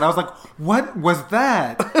racism like that. I was like, what was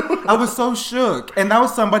that? I was so shook. And that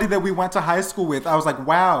was somebody that we went to high school with. I was like,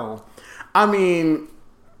 wow. I mean,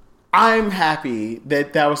 I'm happy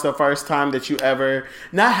that was the first time that you ever,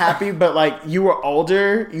 not happy, but like you were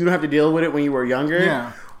older. You don't have to deal with it when you were younger.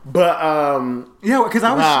 Yeah. But yeah, because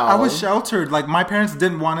I was wow. sheltered. Like my parents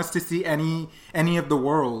didn't want us to see any of the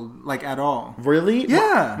world, like at all. Really?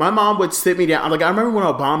 Yeah. My mom would sit me down. Like I remember when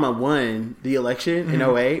Obama won the election in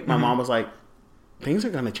 '08. My mom was like, "Things are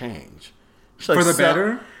gonna change." She's like, For the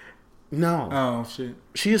better? No. Oh shit.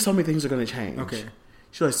 She just told me things are gonna change. Okay.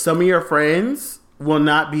 She's like, some of your friends will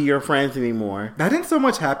not be your friends anymore. That didn't so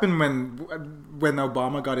much happen when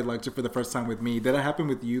Obama got elected for the first time with me. Did it happen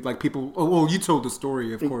with you? Like people? Oh, well, you told the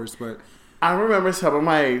story, of course, but I remember some of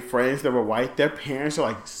my friends that were white. Their parents were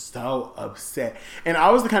like so upset, and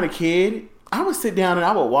I was the kind of kid. I would sit down and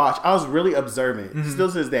I would watch. I was really observant,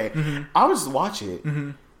 still to this day. I would just watch it,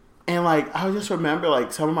 and like I would just remember,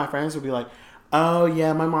 like some of my friends would be like, "Oh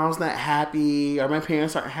yeah, my mom's not happy, or my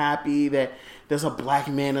parents aren't happy that there's a black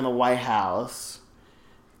man in the White House."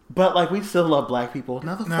 But like we still love black people.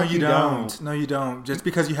 No, you don't. No, you don't. Just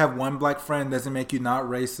because you have one black friend doesn't make you not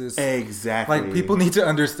racist. Exactly. Like people need to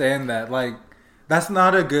understand that. Like that's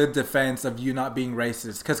not a good defense of you not being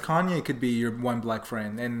racist. Because Kanye could be your one black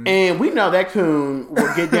friend, and we know that coon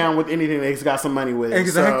will get down with anything that he's got some money with.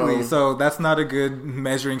 Exactly. So that's not a good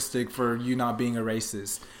measuring stick for you not being a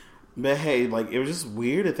racist. But hey, like it was just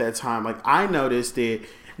weird at that time. Like I noticed it.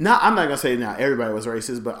 Not, I'm not gonna say now everybody was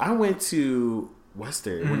racist, but I went to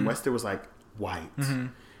Western when Western was like white.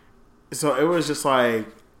 So it was just like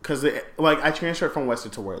because like I transferred from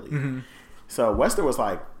Western to Worley, so Western was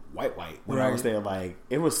like white when I was there. Like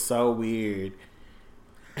it was so weird.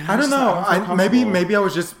 And I don't know. Like, maybe I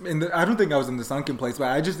was just in the. I don't think I was in the sunken place, but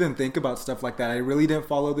I just didn't think about stuff like that. I really didn't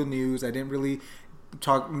follow the news. I didn't really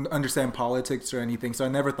understand politics or anything, so I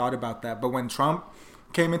never thought about that. But when Trump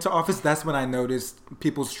came into office, that's when I noticed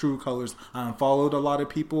people's true colors. I unfollowed a lot of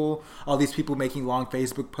people, all these people making long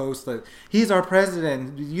Facebook posts that he's our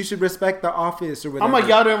president, you should respect the office or whatever. I'm like,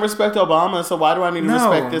 y'all didn't respect Obama, so why do I need to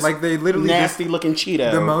respect this like they literally nasty looking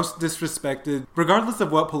Cheeto? The most disrespected, regardless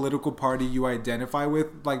of what political party you identify with,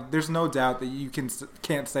 like there's no doubt that you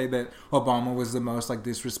can't say that Obama was the most like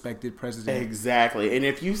disrespected president. Exactly. And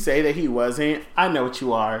if you say that he wasn't, I know what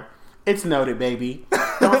you are. It's noted, baby.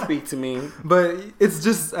 Don't speak to me. But it's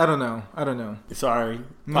just, I don't know. Sorry.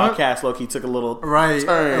 Podcast low-key took a little turn.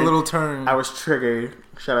 A little turn. I was triggered.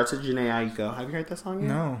 Shout out to Jhené Aiko. Have you heard that song yet?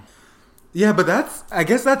 No. Yeah, but I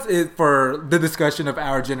guess that's it for the discussion of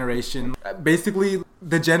our generation. Basically,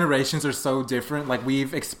 the generations are so different. Like,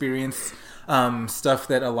 we've experienced stuff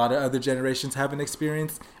that a lot of other generations haven't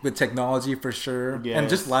experienced with technology for sure. Yes. And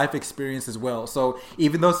just life experience as well. So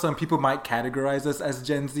even though some people might categorize us as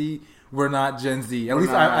Gen Z, we're not Gen Z. At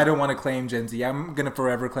least I don't want to claim Gen Z. I'm going to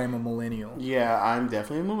forever claim a millennial. Yeah, I'm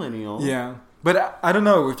definitely a millennial. Yeah. But I don't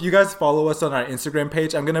know. If you guys follow us on our Instagram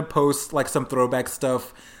page, I'm going to post like some throwback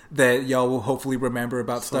stuff that y'all will hopefully remember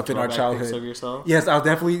about stuff in our childhood. Pics of yourself? Yes, I'll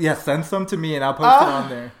definitely send some to me and I'll post it on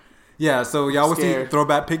there. Yeah, so y'all will see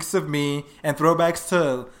throwback pics of me and throwbacks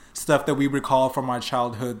to stuff that we recall from our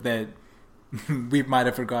childhood that we might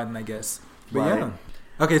have forgotten, I guess. But yeah.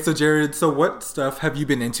 Okay, so Jared, what stuff have you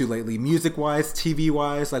been into lately? Music-wise,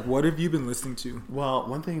 TV-wise? Like, what have you been listening to? Well,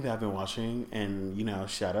 one thing that I've been watching, and,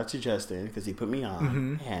 shout out to Justin, because he put me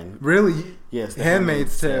on. And really? Yes.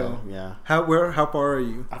 Handmaid's Tale. Yeah. How far are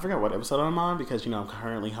you? I forgot what episode I'm on, because, I'm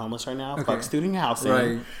currently homeless right now. Okay. Fuck student housing.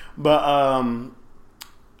 Right. But,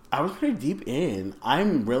 I was pretty deep in.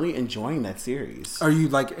 I'm really enjoying that series. Are you,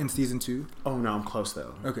 like, in season 2? Oh, no, I'm close,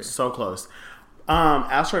 though. Okay. So close.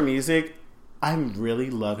 As for music, I'm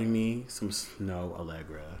really loving me some Snow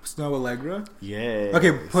Allegra. Snow Allegra? Yeah.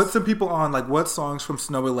 Okay, put some people on. Like, what songs from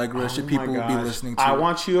Snow Allegra should people be listening to? I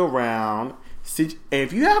Want You Around.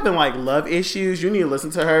 If you having, like, love issues, you need to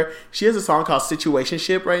listen to her. She has a song called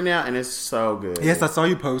Situationship right now, and it's so good. Yes, I saw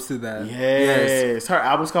you posted that. Yes. Her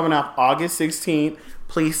album's coming out August 16th.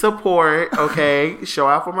 Please support, okay? Show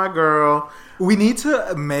out for my girl. We need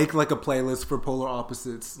to make like a playlist for Polar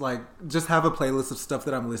Opposites. Like, just have a playlist of stuff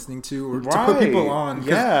that I'm listening to, or to put people on.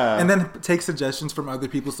 Yeah, and then take suggestions from other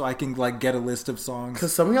people so I can like get a list of songs.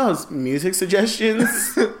 Because some of y'all's music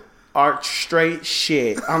suggestions are straight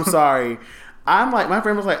shit. I'm sorry. I'm like, my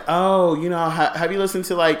friend was like, oh, have you listened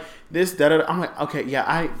to like this? Da-da-da? I'm like, okay, yeah,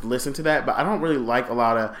 I listened to that, but I don't really like a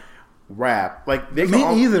lot of rap. Like, me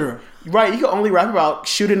either. Right, you can only rap about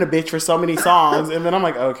shooting a bitch for so many songs, and then I'm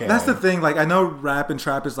like, okay. That's the thing. Like, I know rap and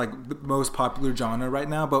trap is like the most popular genre right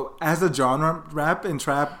now, but as a genre, rap and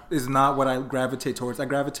trap is not what I gravitate towards. I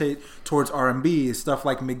gravitate towards R&B, stuff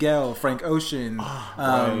like Miguel, Frank Ocean,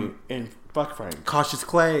 right. And fuck Frank. Cautious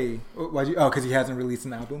Clay. Because he hasn't released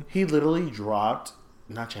an album. He literally dropped,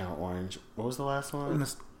 not Channel Orange. What was the last one?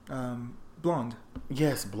 blonde.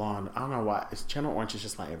 Yes, blonde. I don't know why. Channel Orange is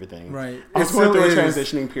just my everything. Right. I was going through a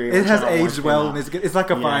transitioning period. It has aged well, and it's like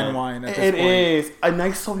a fine wine at this point. It is. A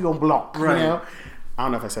nice Sauvignon Blanc. Right. You know? I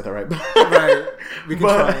don't know if I said that right. Right. We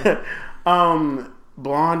can try.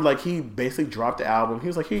 Blonde, like, he basically dropped the album. He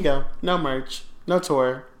was like, here you go. No merch. No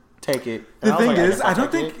tour. Take it. And the thing is, I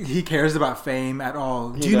don't think he cares about fame at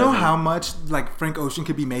all. Do you know how much, like, Frank Ocean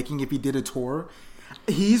could be making if he did a tour?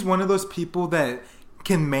 He's one of those people that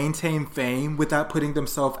can maintain fame without putting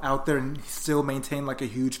themselves out there and still maintain like a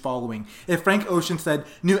huge following. If Frank Ocean said,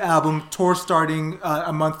 new album, tour starting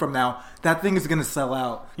a month from now, that thing is going to sell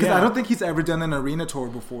out. Because I don't think he's ever done an arena tour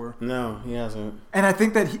before. No, he hasn't. And I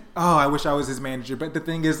think that I wish I was his manager. But the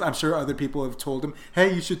thing is, I'm sure other people have told him,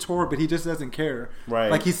 hey, you should tour, but he just doesn't care. Right.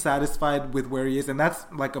 Like, he's satisfied with where he is. And that's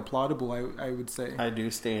like applaudable, I would say. I do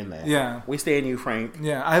stay in that. Yeah. We stay in you, Frank.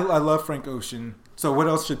 Yeah, I love Frank Ocean. So what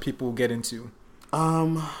else should people get into?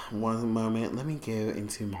 One moment. Let me go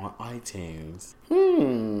into my iTunes.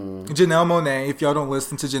 Janelle Monáe. If y'all don't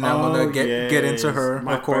listen to Janelle Monáe, get into her.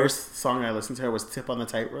 My of course, first song I listened to her was "Tip on the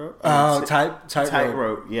Tightrope."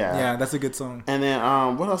 Tightrope. Yeah, that's a good song. And then,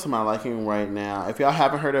 what else am I liking right now? If y'all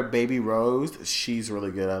haven't heard of Baby Rose, she's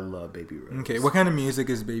really good. I love Baby Rose. Okay, what kind of music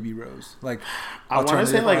is Baby Rose? Like, I want to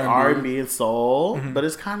say like R&B and soul, but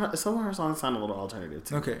it's kind of some of her songs sound a little alternative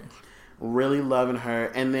too. Okay. Really loving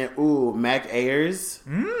her. And then, Mac Ayers.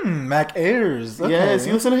 Mac Ayers. Okay. Yes,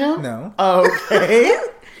 you listen to him? No. Okay.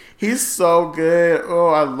 He's so good. Oh,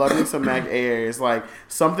 I love me some Mac Ayers. Like,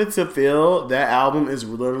 Something to Feel, that album is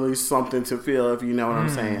literally something to feel, if you know what I'm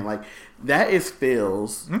saying. Like, that is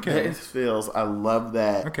feels. Okay. That is feels. I love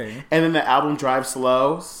that. Okay. And then the album Drive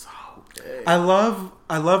Slow. So good. I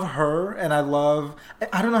love her, and I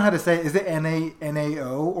don't know how to say it. Is it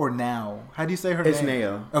Nao or Now? How do you say her name? It's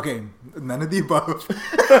Nao. Okay, none of the above.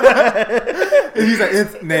 He's like,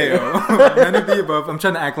 it's Nao. None of the above. I'm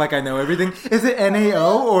trying to act like I know everything. Is it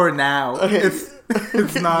Nao or Now? Okay.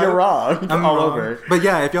 It's not. You're wrong. I'm all wrong. over. But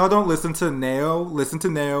yeah, if y'all don't listen to Nao, listen to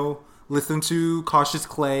Nao. Listen to Cautious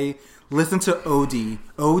Clay. Listen to OD.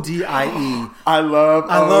 ODIE. I love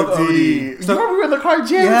OD. So, you remember in the car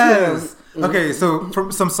jam? Yes. Okay, so from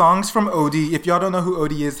some songs from OD. If y'all don't know who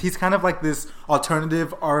OD is, he's kind of like this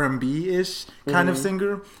alternative R&B-ish kind of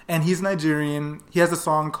singer, and he's Nigerian. He has a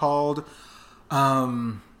song called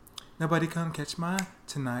 "Nobody Come Catch My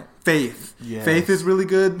Tonight." Faith. Yes. Faith is really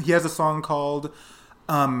good. He has a song called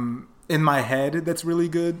 "In My Head" that's really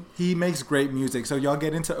good. He makes great music. So y'all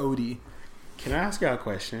get into OD. Can I ask y'all a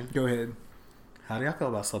question? Go ahead. How do y'all feel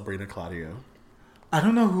about Sabrina Claudio? I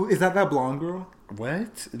don't know who is that blonde girl.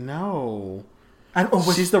 What? No.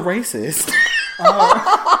 She's the racist.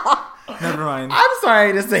 Never mind. I'm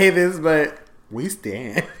sorry to say this, but we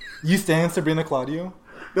stand. You stand Sabrina Claudio?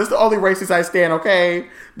 That's the only racist I stand, okay?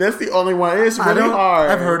 That's the only one. It's really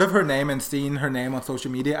hard. I've heard of her name and seen her name on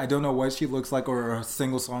social media. I don't know what she looks like or a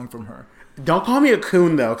single song from her. Don't call me a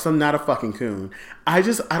coon, though, because I'm not a fucking coon. I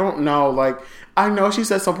don't know. Like, I know she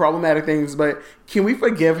said some problematic things, but can we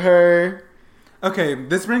forgive her? Okay,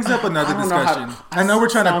 this brings up another discussion. I know we're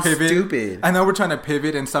trying to pivot. Stupid. I know we're trying to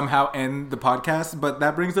pivot and somehow end the podcast, but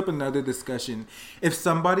that brings up another discussion. If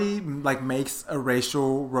somebody like makes a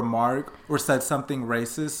racial remark or says something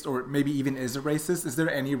racist, or maybe even is a racist, is there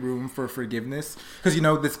any room for forgiveness? Because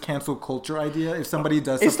this cancel culture idea. If somebody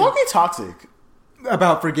does something, it's fucking toxic.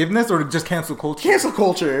 About forgiveness or just cancel culture? Cancel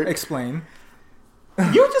culture. Explain.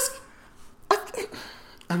 You just,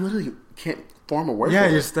 I literally can't form a word. Yeah,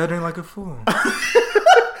 you're stuttering like a fool. That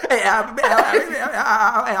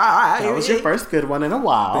was your first good one in a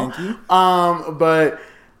while. Thank you. But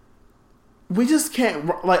we just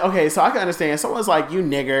can't, like, okay, so I can understand. Someone's like, you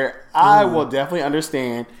nigger. I will definitely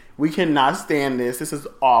understand. We cannot stand this. This is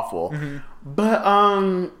awful. Mm-hmm.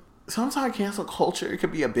 But sometimes cancel culture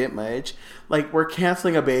could be a bit much. Like, we're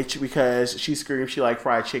canceling a bitch because she screams she like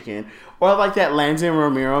fried chicken. Or like that Landon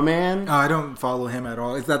Romero man. Oh, I don't follow him at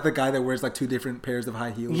all. Is that the guy that wears like 2 different pairs of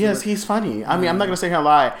high heels? Yes, he's funny. I mean, I'm not going to say him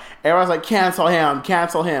lie. Everyone's like, cancel him.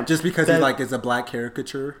 Just because he like is a black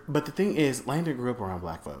caricature. But the thing is, Landon grew up around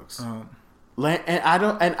black folks. Oh.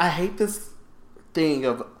 And I hate this thing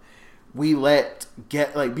of being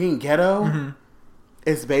ghetto. Mm-hmm.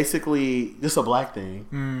 It's basically just a black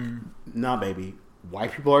thing. Nah, baby.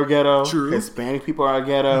 White people are ghetto. True. Hispanic people are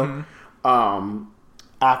ghetto. Mm-hmm.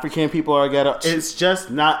 African people are ghetto. It's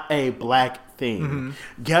just not a black thing.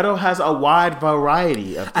 Ghetto has a wide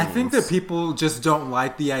variety of things. I think that people just don't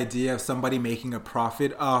like the idea of somebody making a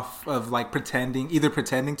profit off of like either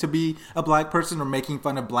pretending to be a black person or making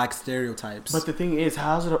fun of black stereotypes. But the thing is,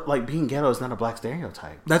 how's it like being ghetto is not a black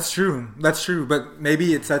stereotype? That's true. But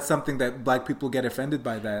maybe it says something that black people get offended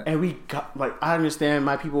by that. And we got like, I understand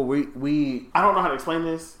my people. We I don't know how to explain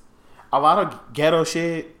this. A lot of ghetto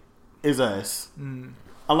shit is us.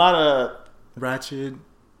 A lot of ratchet.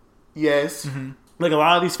 Yes. Like a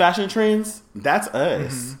lot of these fashion trends, that's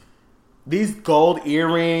us. These gold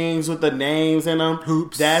earrings with the names in them.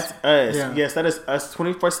 Hoops. That's us. Yeah. Yes, that is us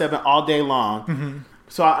 24/7 all day long.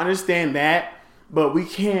 So I understand that, but we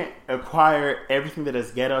can't acquire everything that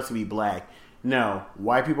is ghetto to be black. No,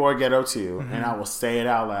 white people are ghetto too, and I will say it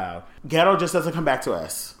out loud. Ghetto just doesn't come back to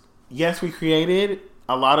us. Yes, we created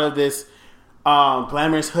a lot of this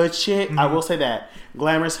glamorous hood shit. I will say that.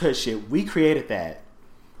 Glamorous hood shit. We created that.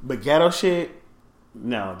 But ghetto shit,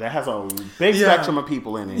 no, that has a big spectrum of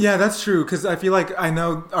people in it. Yeah, that's true. Because I feel like I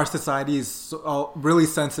know our society is really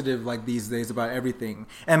sensitive like these days about everything.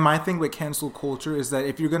 And my thing with cancel culture is that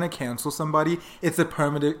if you're going to cancel somebody, it's a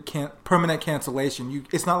permanent cancellation.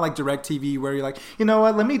 It's not like DirecTV where you're like, you know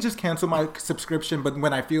what, let me just cancel my subscription, but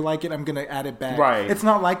when I feel like it, I'm going to add it back. Right. It's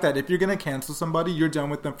not like that. If you're going to cancel somebody, you're done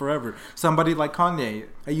with them forever. Somebody like Kanye.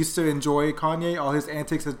 I used to enjoy Kanye. All his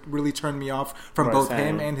antics have really turned me off from both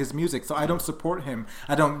him and his music. So I don't support him.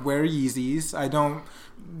 I don't wear Yeezys. I don't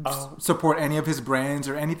support any of his brands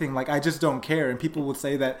or anything. Like, I just don't care. And people will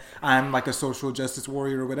say that I'm like a social justice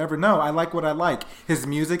warrior or whatever. No, I like what I like. His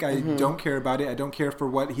music, I don't care about it. I don't care for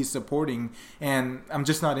what he's supporting. And I'm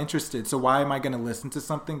just not interested. So why am I going to listen to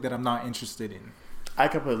something that I'm not interested in? I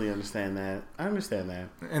completely understand that. I understand that.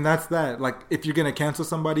 And that's that. Like, if you're going to cancel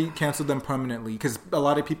somebody, cancel them permanently. Because a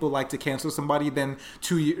lot of people like to cancel somebody, then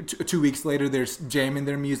 2 weeks later, they're jamming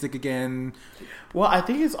their music again. Well, I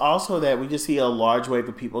think it's also that we just see a large wave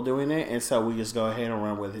of people doing it, and so we just go ahead and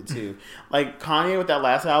run with it, too. Like, Kanye with that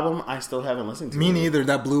last album, I still haven't listened to it. Me neither.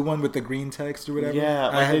 That blue one with the green text or whatever. Yeah,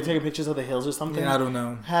 like they're taking pictures of the hills or something. Yeah, I don't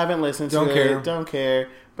know. Haven't listened to it. Don't care.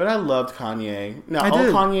 But I loved Kanye. Now,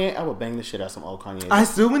 Kanye, I would bang the shit out of some old Kanye. I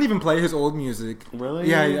still wouldn't even play his old music. Really?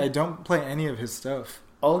 Yeah, I don't play any of his stuff.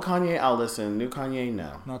 Old Kanye, I'll listen. New Kanye,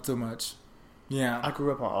 no. Not so much. Yeah. I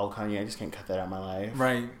grew up on old Kanye. I just can't cut that out of my life.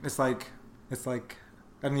 Right. It's like,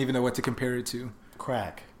 I don't even know what to compare it to.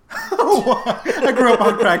 Crack. I grew up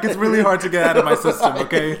on crack. It's really hard to get out of my system,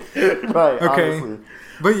 okay? Right, okay. Honestly.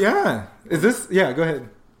 But yeah. Yeah, go ahead.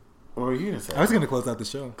 What were you going to say? I was going to close out the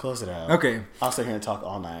show. Close it out. Okay. I'll sit here and talk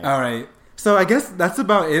all night. All right. So I guess that's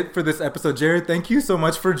about it for this episode. Jared, thank you so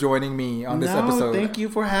much for joining me on this episode. Thank you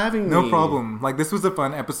for having me. No problem. Like, this was a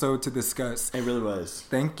fun episode to discuss. It really was.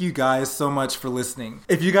 Thank you guys so much for listening.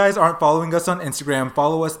 If you guys aren't following us on Instagram,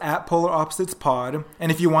 follow us at Polar Opposites Pod. And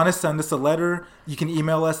if you want to send us a letter, you can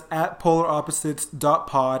email us at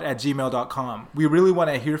polaropposites.pod@gmail.com. We really want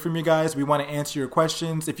to hear from you guys. We want to answer your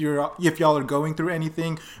questions. If y'all are going through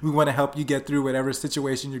anything, we want to help you get through whatever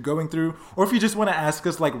situation you're going through. Or if you just want to ask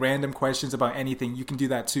us like random questions about anything, you can do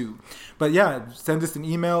that too. But yeah, send us an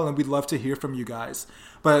email and we'd love to hear from you guys.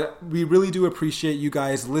 But we really do appreciate you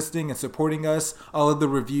guys listening and supporting us. All of the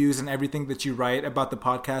reviews and everything that you write about the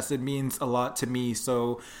podcast, it means a lot to me.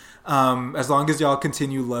 So as long as y'all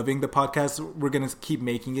continue loving the podcast, we're going to keep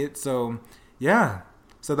making it. So yeah.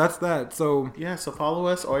 So that's that. So yeah, so follow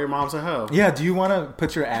us or your mom's a hoe. Yeah, do you want to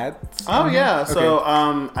put your ads? Oh yeah. Okay. So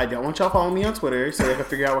I don't want y'all following me on Twitter so they can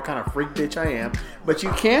figure out what kind of freak bitch I am. But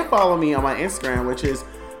you can follow me on my Instagram, which is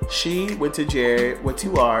She Went to Jared with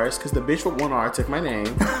 2 R's, because the bitch with 1 R took my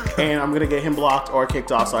name, and I'm gonna get him blocked or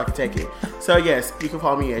kicked off so I can take it. So yes, you can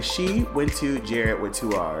follow me as She Went to Jared with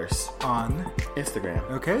 2 R's on Instagram.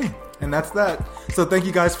 Okay, and that's that. So thank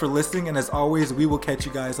you guys for listening, and as always, we will catch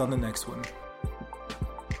you guys on the next one.